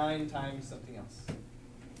 9 times something else.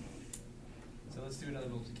 So let's do another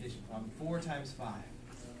multiplication problem. 4 times 5.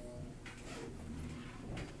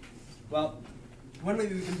 Well, one way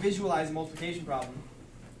we can visualize a multiplication problem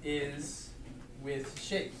is with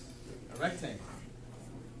shapes, a rectangle.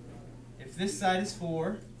 If this side is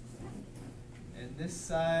 4, and this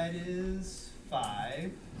side is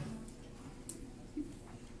 5,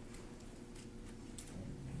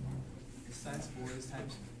 this side's 4,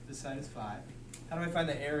 this side is 5. How do I find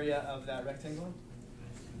the area of that rectangle?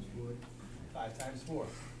 5 times 4.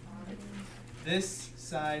 This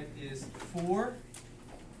side is 4.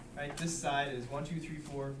 Right, this side is 1, 2, 3,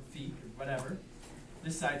 4 feet, or whatever.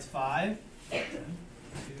 This side's 5. 1, 2,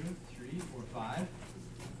 3, 4, 5.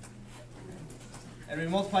 And we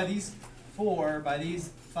multiply these 4 by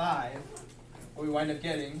these 5. What we wind up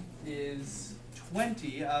getting is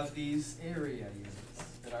 20 of these area units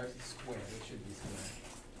that are square. They should be square.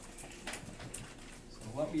 So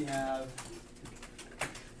what we have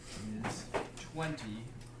is 20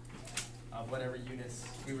 of whatever units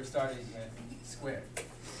we were starting with squared.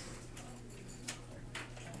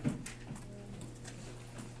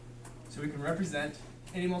 So we can represent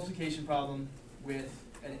any multiplication problem with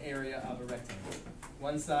an area of a rectangle.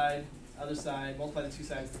 One side, other side, multiply the two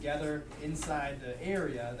sides together. Inside the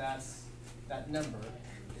area, that number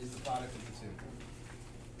is the product of the two.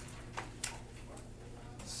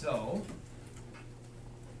 So,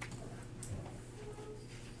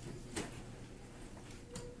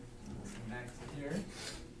 back to here.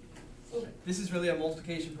 This is really a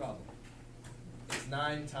multiplication problem. It's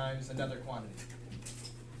 9 times another quantity.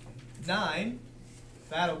 9,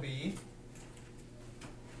 that'll be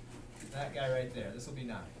that guy right there. This will be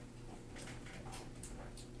 9.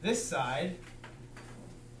 This side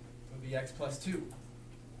will be x plus 2.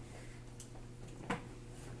 So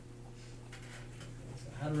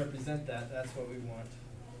how to represent that, that's what we want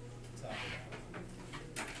to talk about.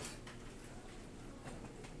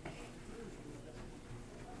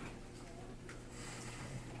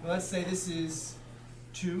 Well, let's say this is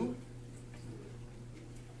 2.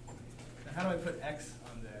 How do I put x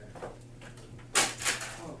on there?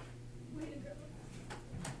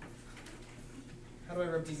 How do I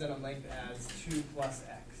represent a length as 2 plus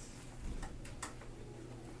x?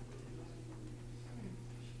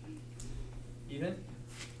 Even?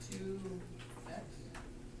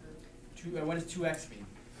 2x? What does 2x mean?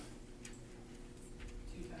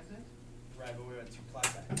 2 times x? Right, but we're at 2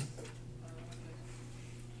 plus x.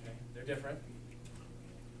 Okay, they're different.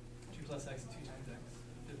 2 plus x and 2 times x,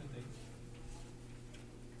 different things.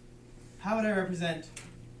 How would I represent,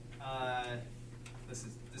 this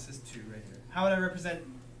is 2 right here. How would I represent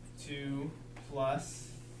 2 plus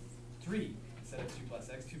 3 instead of 2 plus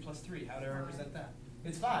x? 2 plus 3, how would I represent that?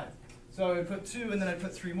 It's 5. So I would put 2 and then I'd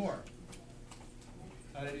put 3 more.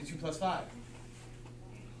 How would I do 2 plus 5?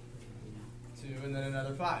 2 and then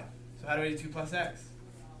another 5. So how do I do 2 plus x?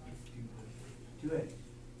 2x.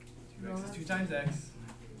 2x is 2 times x.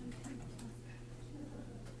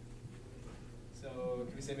 So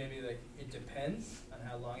can we say maybe like it depends on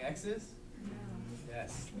how long x is?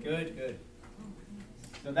 Yes. Good, good.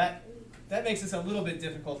 So that makes this a little bit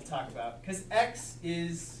difficult to talk about because x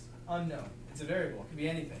is unknown. It's a variable. It can be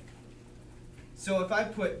anything. So if I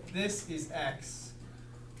put this is x,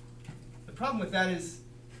 the problem with that is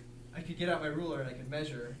I could get out my ruler and I could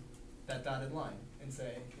measure that dotted line and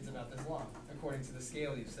say it's about this long according to the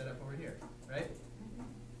scale you've set up over here, right?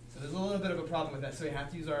 So there's a little bit of a problem with that. So we have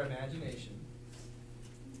to use our imagination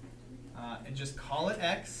and just call it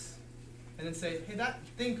x and then say, hey, that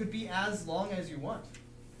thing could be as long as you want,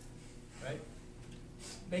 right?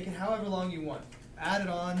 Make it however long you want. Add it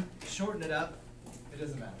on, shorten it up, it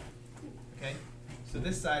doesn't matter, okay? So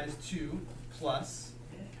this side is 2 plus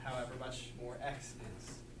however much more x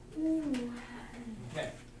is.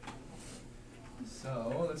 Okay.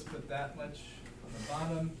 So let's put that much on the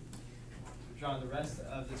bottom. Draw the rest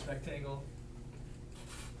of this rectangle.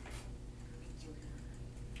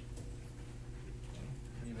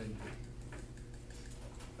 Even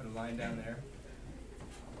put a line down there.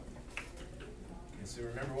 Okay, so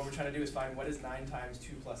remember what we're trying to do is find what is 9 times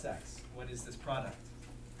 2 plus x. What is this product?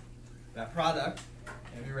 That product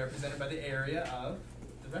can be represented by the area of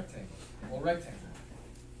the rectangle, the whole rectangle.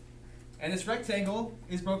 And this rectangle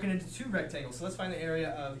is broken into 2 rectangles, so let's find the area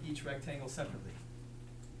of each rectangle separately.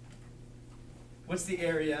 What's the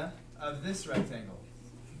area of this rectangle?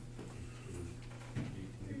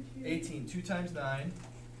 18. 2 times 9,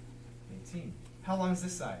 18. How long is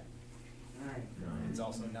this side? 9. It's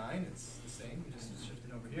also 9. It's the same. We just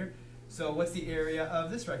shifted over here. So what's the area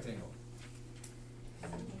of this rectangle?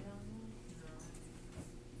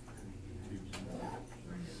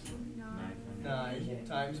 9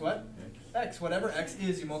 times what? X. Whatever x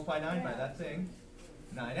is, you multiply 9 by that thing.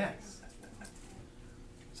 9x.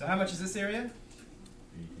 So how much is this area?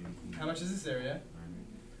 How much is this area?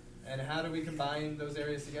 And how do we combine those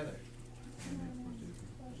areas together?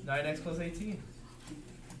 9x plus 18.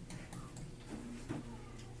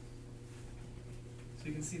 So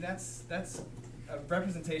you can see that's a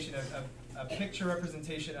representation of a picture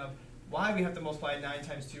representation of why we have to multiply 9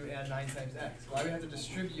 times 2 and 9 times x. Why we have to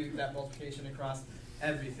distribute that multiplication across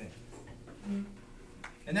everything.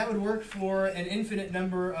 And that would work for an infinite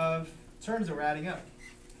number of terms that we're adding up.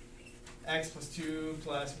 X plus 2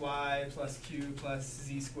 plus y plus q plus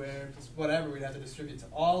z squared plus whatever, we'd have to distribute to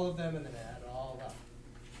all of them and then add it all up.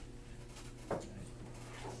 Right.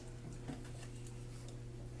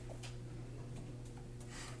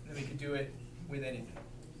 Then we could do it with anything.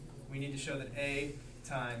 We need to show that a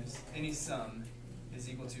times any sum is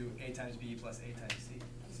equal to a times b plus a times c.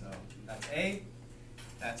 So that's a,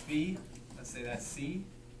 that's b, let's say that's c.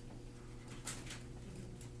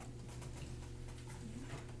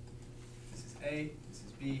 A, this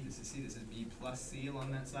is B, this is C, this is B plus C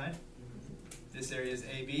along that side. This area is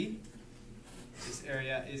AB. This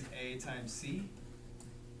area is A times C.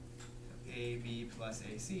 So AB plus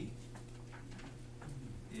AC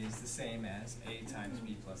is the same as A times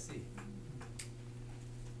B plus C.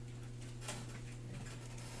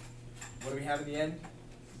 What do we have in the end?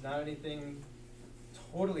 Not anything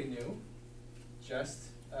totally new, just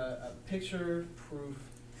a picture proof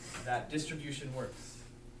that distribution works.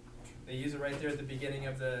 They use it right there at the beginning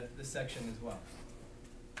of the section as well.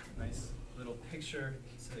 Nice little picture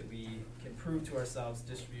so that we can prove to ourselves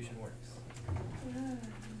distribution works. Okay.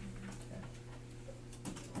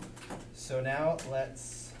 So now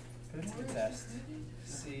let's put it to the test.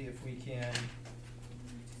 See if we can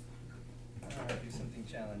do something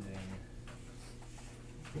challenging.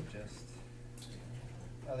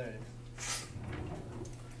 Oh, there it is.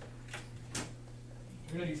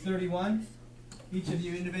 We're going to do 31. Each of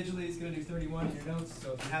you individually is going to do 31 in your notes.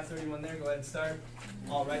 So if you have 31 there, go ahead and start.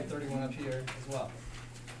 I'll write 31 up here as well.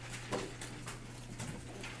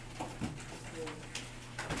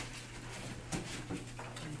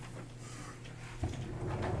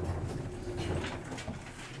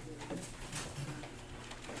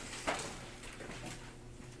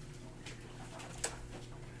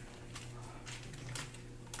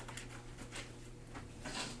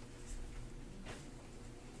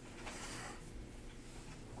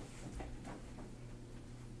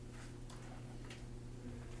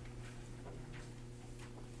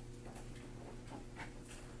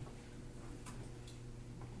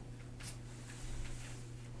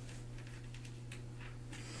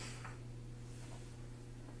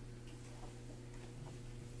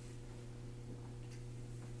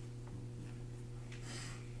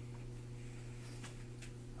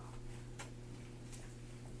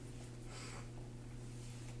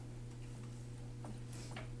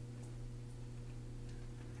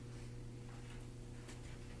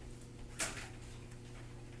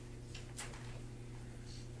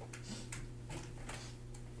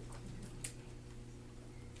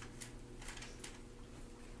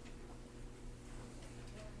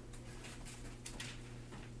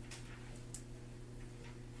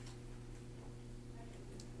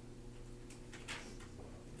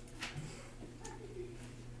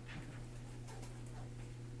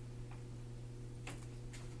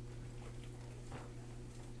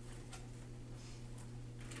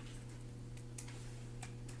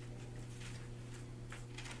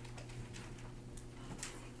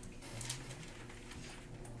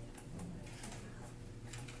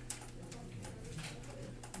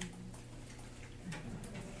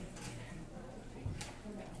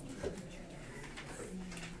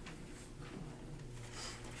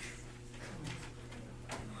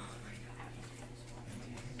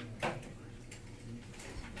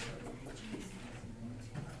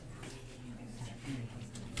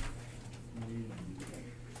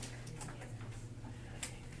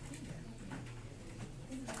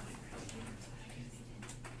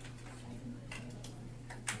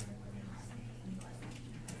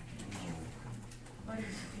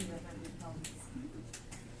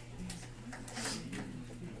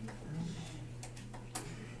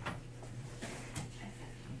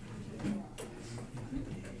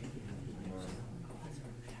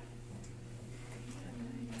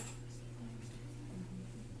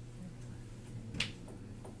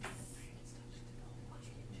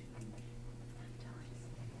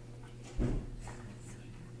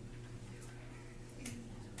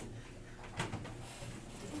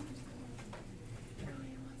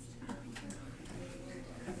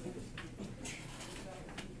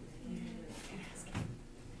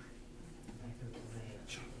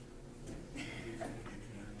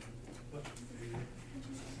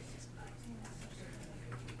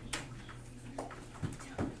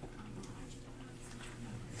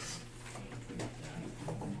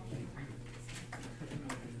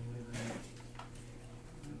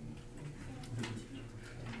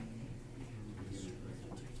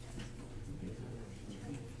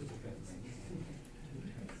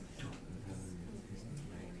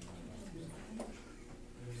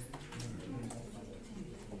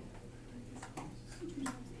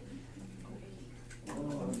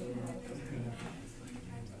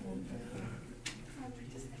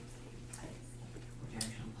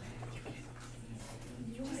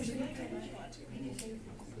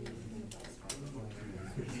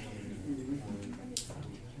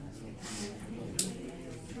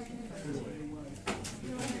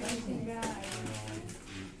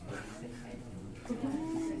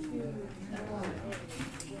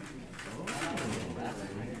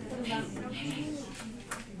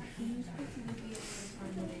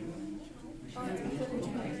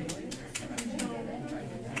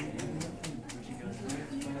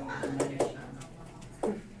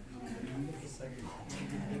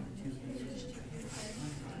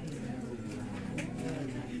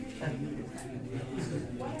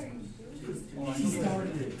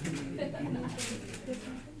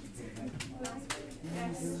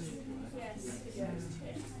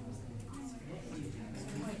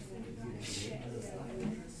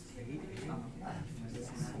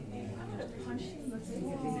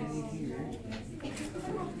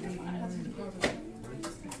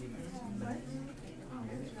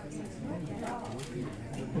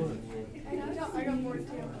 I got bored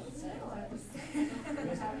too.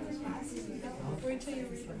 Wait till you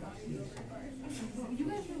read the book. You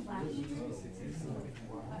guys were laughing.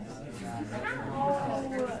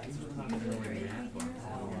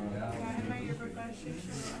 In my yearbook last year,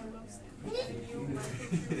 I love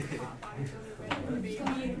and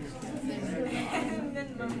then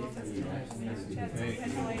my mom was she had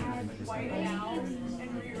to like white it out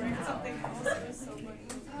and rewrite something else. It was so funny.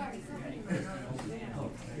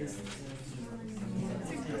 It's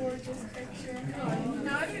a gorgeous picture.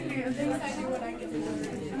 Now I can do things I do when I get to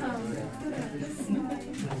I'm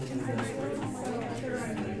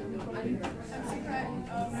secret.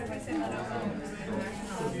 If I say that out loud.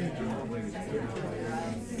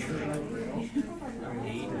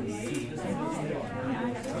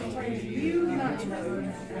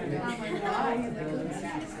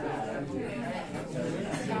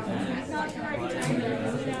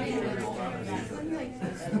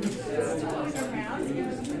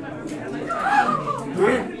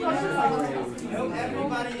 I hope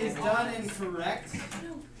everybody is done and correct.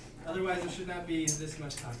 Otherwise, there should not be this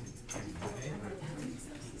much talking. Okay?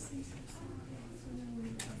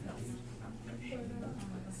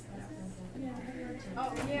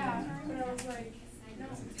 Oh, yeah. But I was like, no.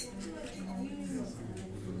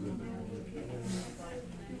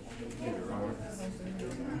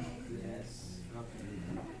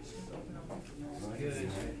 Good.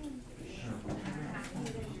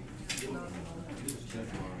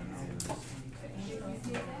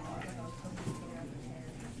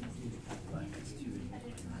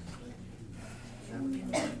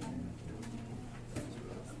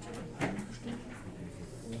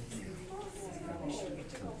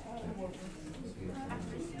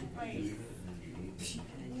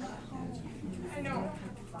 I know.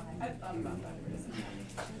 I thought about that.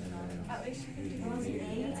 At least you could do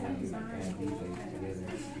one summer school.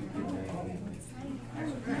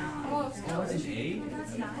 Oh, still. It's an A?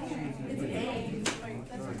 That's nice. It's an A.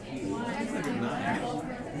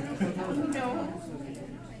 No.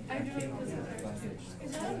 I do it because of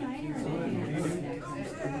is that a 9 or an 8?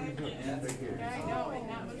 Yeah, I know, and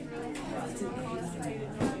that was really fun.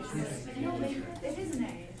 No, it is an A.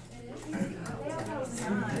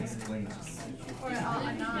 Or a 9.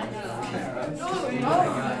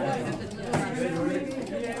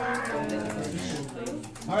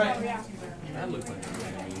 All right. That looked like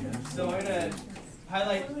So I'm going to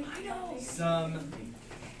highlight some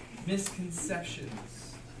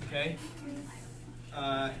misconceptions. Okay?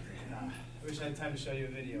 I wish I had time to show you a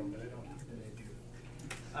video, but I don't really do.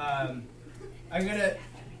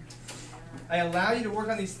 I allow you to work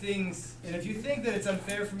on these things, and if you think that it's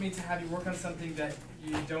unfair for me to have you work on something that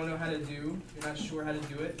you don't know how to do, you're not sure how to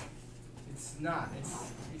do it, it's not.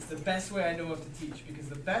 It's the best way I know of to teach, because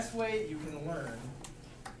the best way you can learn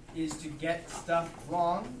is to get stuff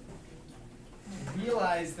wrong,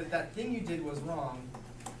 realize that that thing you did was wrong,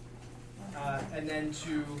 and then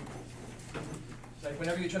to, like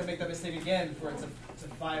whenever you try to make that mistake again, for it to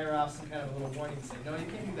fire off some kind of a little warning to say, no, you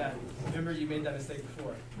can't do that. Remember, you made that mistake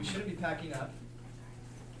before. We shouldn't be packing up.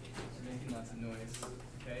 We're making lots of noise,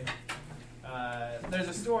 okay? There's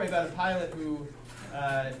a story about a pilot who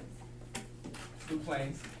flew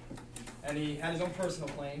planes, and he had his own personal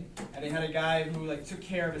plane, and he had a guy who like took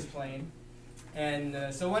care of his plane.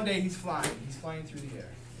 And so one day he's flying through the air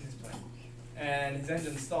in his plane, and his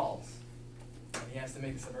engine stalls. And he has to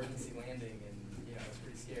make this emergency landing, and it's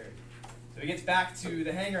pretty scary. So he gets back to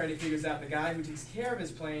the hangar and he figures out the guy who takes care of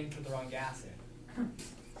his plane put the wrong gas in.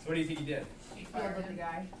 So what do you think he did? He fired Yelled at the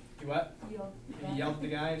guy. He what? Yelled. He yelled at the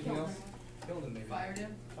guy, anything else? Killed him maybe. Fired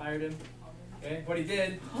him. Fired him. Okay, what he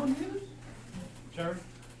did. Trevor?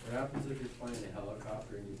 What happens if you're flying a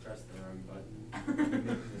helicopter and you press the wrong button, you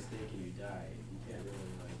make a mistake and you die? You can't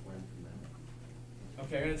really learn from that.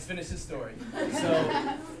 Okay, let's finish this story. So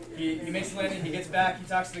he makes the landing, he gets back, he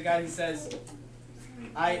talks to the guy, he says,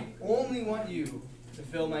 I only want you to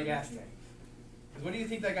fill my gas tank. Because what do you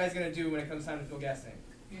think that guy's going to do when it comes time to fill gas tank?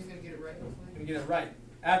 He's gonna get it right. He's going to get it right.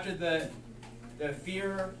 After the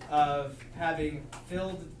fear of having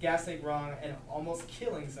filled the gas tank wrong and almost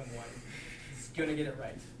killing someone, he's going to get it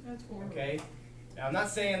right. That's horrible. Okay? Now, I'm not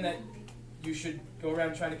saying that you should go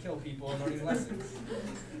around trying to kill people and learning lessons.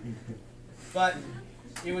 But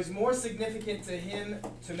it was more significant to him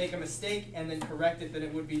to make a mistake and then correct it than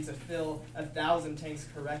it would be to fill 1,000 tanks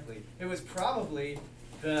correctly. It was probably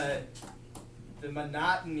the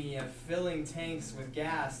monotony of filling tanks with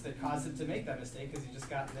gas that caused him to make that mistake, because he just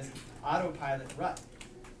got in this autopilot rut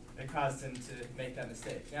that caused him to make that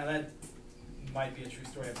mistake. Now that might be a true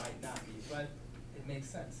story, it might not be, but it makes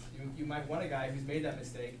sense. You might want a guy who's made that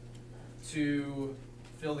mistake to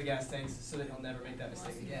fill the gas tanks so that he'll never make that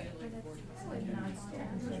mistake again.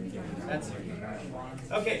 That's it.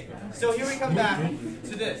 Okay, so here we come back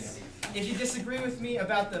to this. If you disagree with me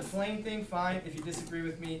about the plane thing, fine. If you disagree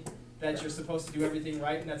with me that you're supposed to do everything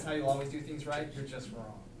right and that's how you'll always do things right, you're just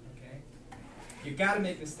wrong. Okay? You got to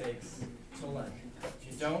make mistakes to learn.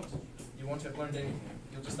 If you don't, you won't have learned anything.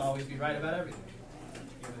 You'll just always be right about everything.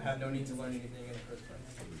 You'll have no need to learn anything in the first place.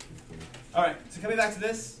 All right, so coming back to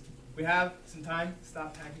this, we have some time to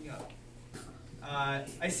stop packing up.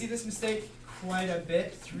 I see this mistake quite a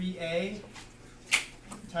bit, 3a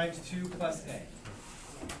times 2 plus a.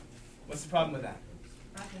 What's the problem with that?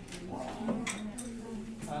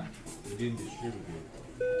 Huh? You didn't distribute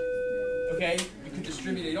it. Okay, you can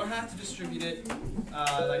distribute it. You don't have to distribute it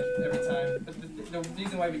like every time. But the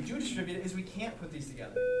reason why we do distribute it is we can't put these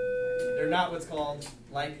together. They're not what's called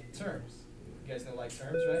like terms. You guys know like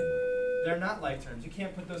terms, right? They're not like terms. You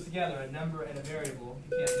can't put those together, a number and a variable.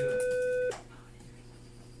 You can't do it.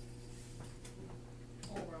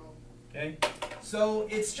 Okay? So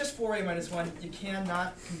it's just 4a minus 1. You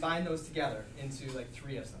cannot combine those together into like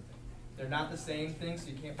 3 of something. They're not the same thing, so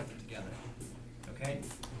you can't put them together. Okay?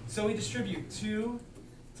 So we distribute 2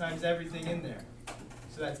 times everything in there.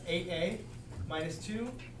 So that's 8a minus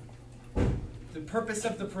 2. The purpose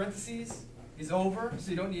of the parentheses is over,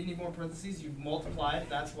 so you don't need any more parentheses. You've multiplied.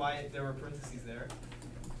 That's why there were parentheses there.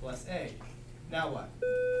 Plus a. Now what?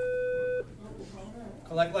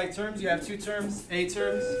 Collect like terms. You have 2 terms, a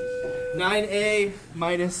terms. 9a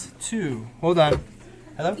minus 2. Hold on.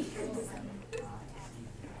 Hello?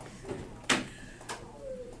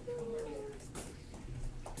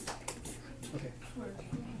 Okay.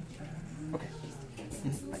 Okay.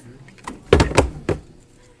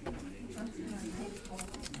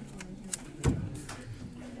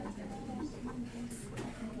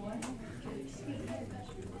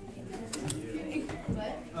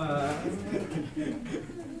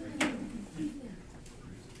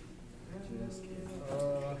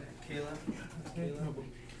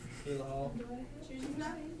 Kayla Hall.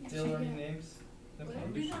 Still learning names? Okay.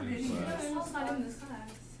 She's not in this class.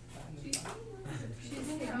 She's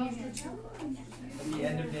in her own At the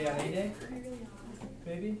end of day on A day?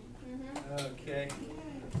 Maybe? Okay.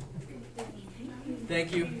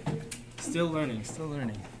 Thank you. Still learning, still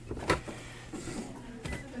learning.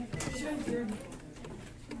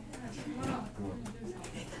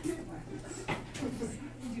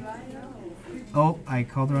 Oh, I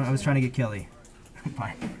called her. I was trying to get Kelly.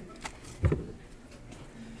 Fine.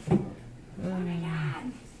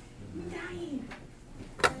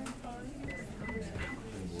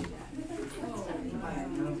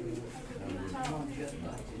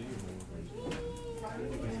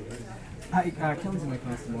 Hi, Kelly's in my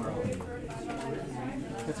class tomorrow.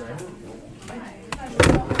 That's all right.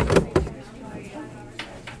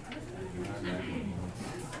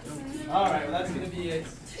 All right, well that's gonna be it.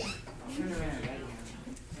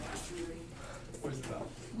 Where's the bell?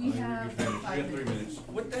 We have 5 minutes.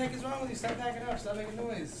 What the heck is wrong with you? Stop packing up. Stop making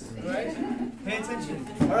noise. All right? Pay attention.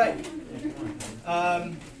 All right.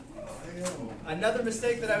 Another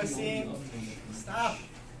mistake that I was seeing. Stop.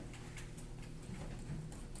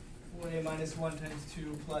 4a minus 1 times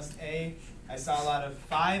 2 plus a. I saw a lot of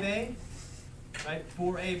 5a. Right?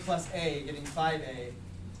 4a plus a, getting 5a.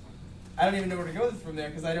 I don't even know where to go from there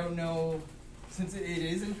because I don't know, since it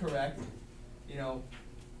is incorrect, you know,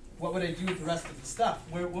 what would I do with the rest of the stuff?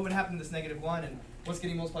 What would happen to this -1 and what's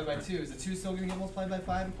getting multiplied by 2? Is the 2 still going to get multiplied by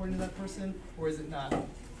 5 according to that person, or is it not?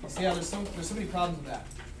 You see how there's so many problems with that.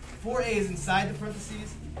 4a is inside the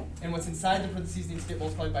parentheses, and what's inside the parentheses needs to get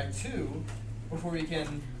multiplied by 2 before we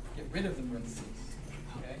can get rid of the parentheses.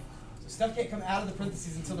 Okay? So stuff can't come out of the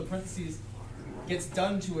parentheses until the parentheses gets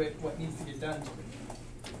done to it what needs to get done to it.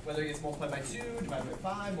 Whether it gets multiplied by 2, divided by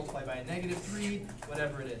 5, multiplied by a -3,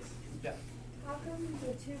 whatever it is. Yeah? How come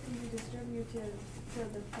the 2 can be distributed to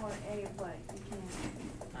the 4a, but you can't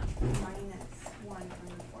minus 1 from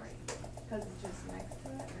the 4a? Because it's just next to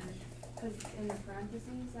it, or because in the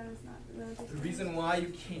parentheses that is not really The reason why you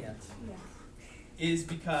can't Yes. is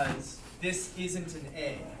because this isn't an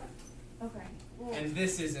a, Okay. Well, and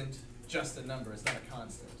this isn't just a number. It's not a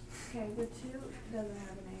constant. okay, the 2 doesn't have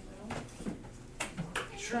an a though.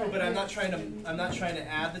 True, but I'm not trying to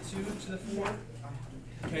add the 2 to the 4.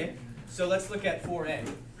 Okay? So let's look at 4a.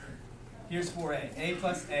 Here's 4a. A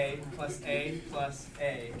plus a plus a plus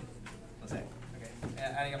a plus a. Okay.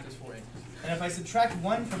 Adding up this 4a. And if I subtract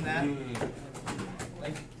 1 from that,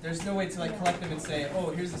 like there's no way to like collect them and say,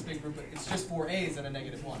 oh, here's this big group, but it's just 4a's and a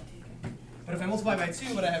 -1. But if I multiply by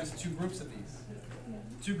 2, what I have is 2 groups of these.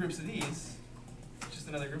 2 groups of these, just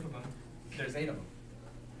another group of them. There's 8 of them.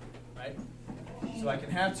 Right? So I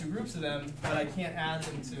can have two groups of them, but I can't add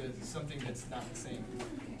them to something that's not the same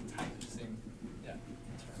type, the same, yeah.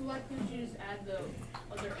 So why couldn't you just add the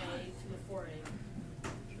other A to the 4A?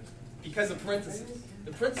 Because of parentheses.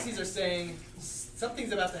 The parentheses are saying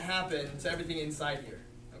something's about to happen to everything inside here,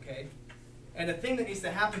 okay? And the thing that needs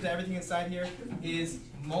to happen to everything inside here is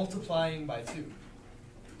multiplying by 2. You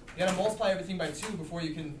gotta multiply everything by 2 before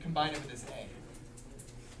you can combine it with this A.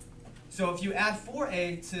 So if you add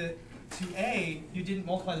 4A to A, you didn't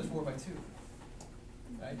multiply the 4 by 2.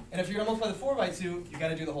 Right? And if you're gonna multiply the 4 by 2, you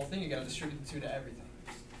gotta do the whole thing, you gotta distribute the 2 to everything.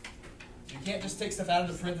 So you can't just take stuff out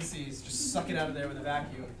of the parentheses, just suck it out of there with a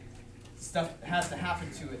vacuum. Stuff has to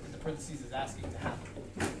happen to it that the parentheses is asking to happen.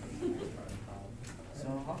 So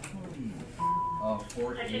how come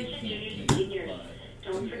 4A Attention can't juniors be and seniors,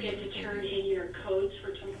 don't forget to turn in your codes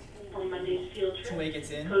for Monday's field trip. 2A gets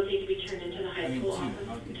in. Codes need to be turned into the high school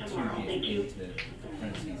office tomorrow. Thank you.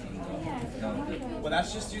 Well,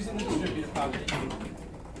 that's just using the distributive property,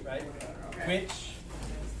 right? Which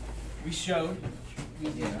we showed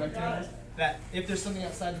rectangles, that if there's something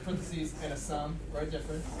outside the parentheses and a sum or a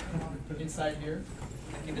difference inside here,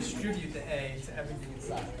 I can distribute the A to everything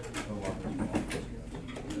inside.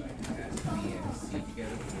 B and C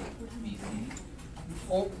together, B, C.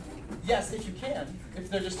 Well, yes, if you can, if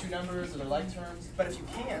they're just two numbers or they're like terms. But if you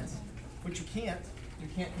can't, which you can't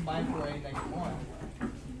combine 4A and -1.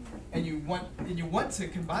 And you want to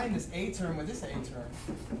combine this A term with this A term,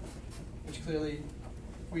 which clearly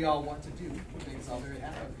we all want to do. I think it's all very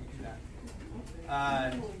happy if we do that.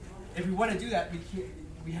 If we want to do that,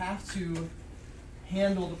 we have to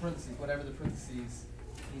handle the parentheses, whatever the parentheses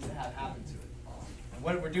needs to have happen to it. And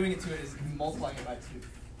what we're doing it to it is multiplying it by 2.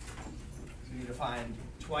 So we need to find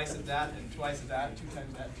twice of that and twice of that, 2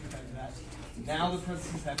 times that, 2 times that. Now the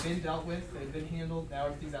parentheses have been dealt with, they've been handled, now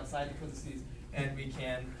everything's outside the parentheses, and we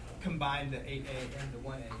can combine the 8A and the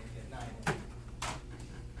 1A and get 9A.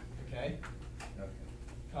 Okay? Okay.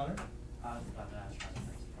 Connor? I was about to ask about the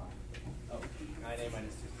next problem. Oh, 9A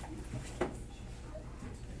minus 2.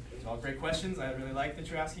 These are all great questions. I really like that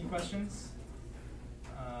you're asking questions.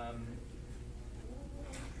 I'm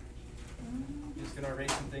just going to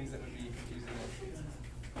erase some things that would be confusing if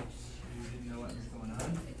you didn't know what was going on.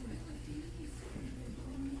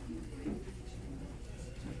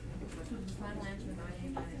 So the final answer 9A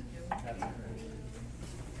minus 2. That's correct.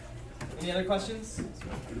 Any other questions?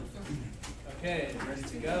 Okay, ready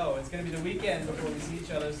to go. It's going to be the weekend before we see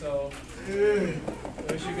each other, so I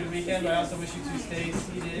wish you a good weekend, but I also wish you to stay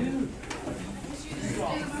seated.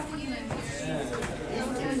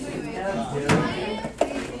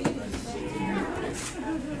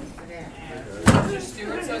 Mr.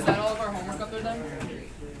 Stewart, so is that all of our homework up there then?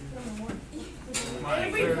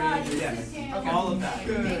 Everybody, Yes, okay. all of that.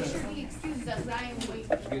 Make sure he excuses us, I am waiting.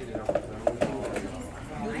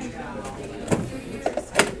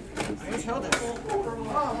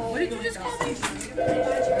 What did you just call me?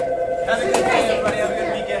 Have a good day, everybody. Have a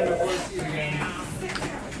good weekend before we see you again.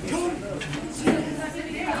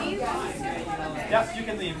 Yep, you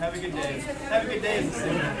can leave. Have a good day. Have a good day as a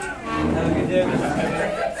student. Have a good day.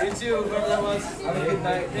 You too, whoever that was. Have a good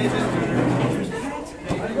night.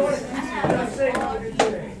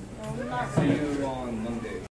 See you on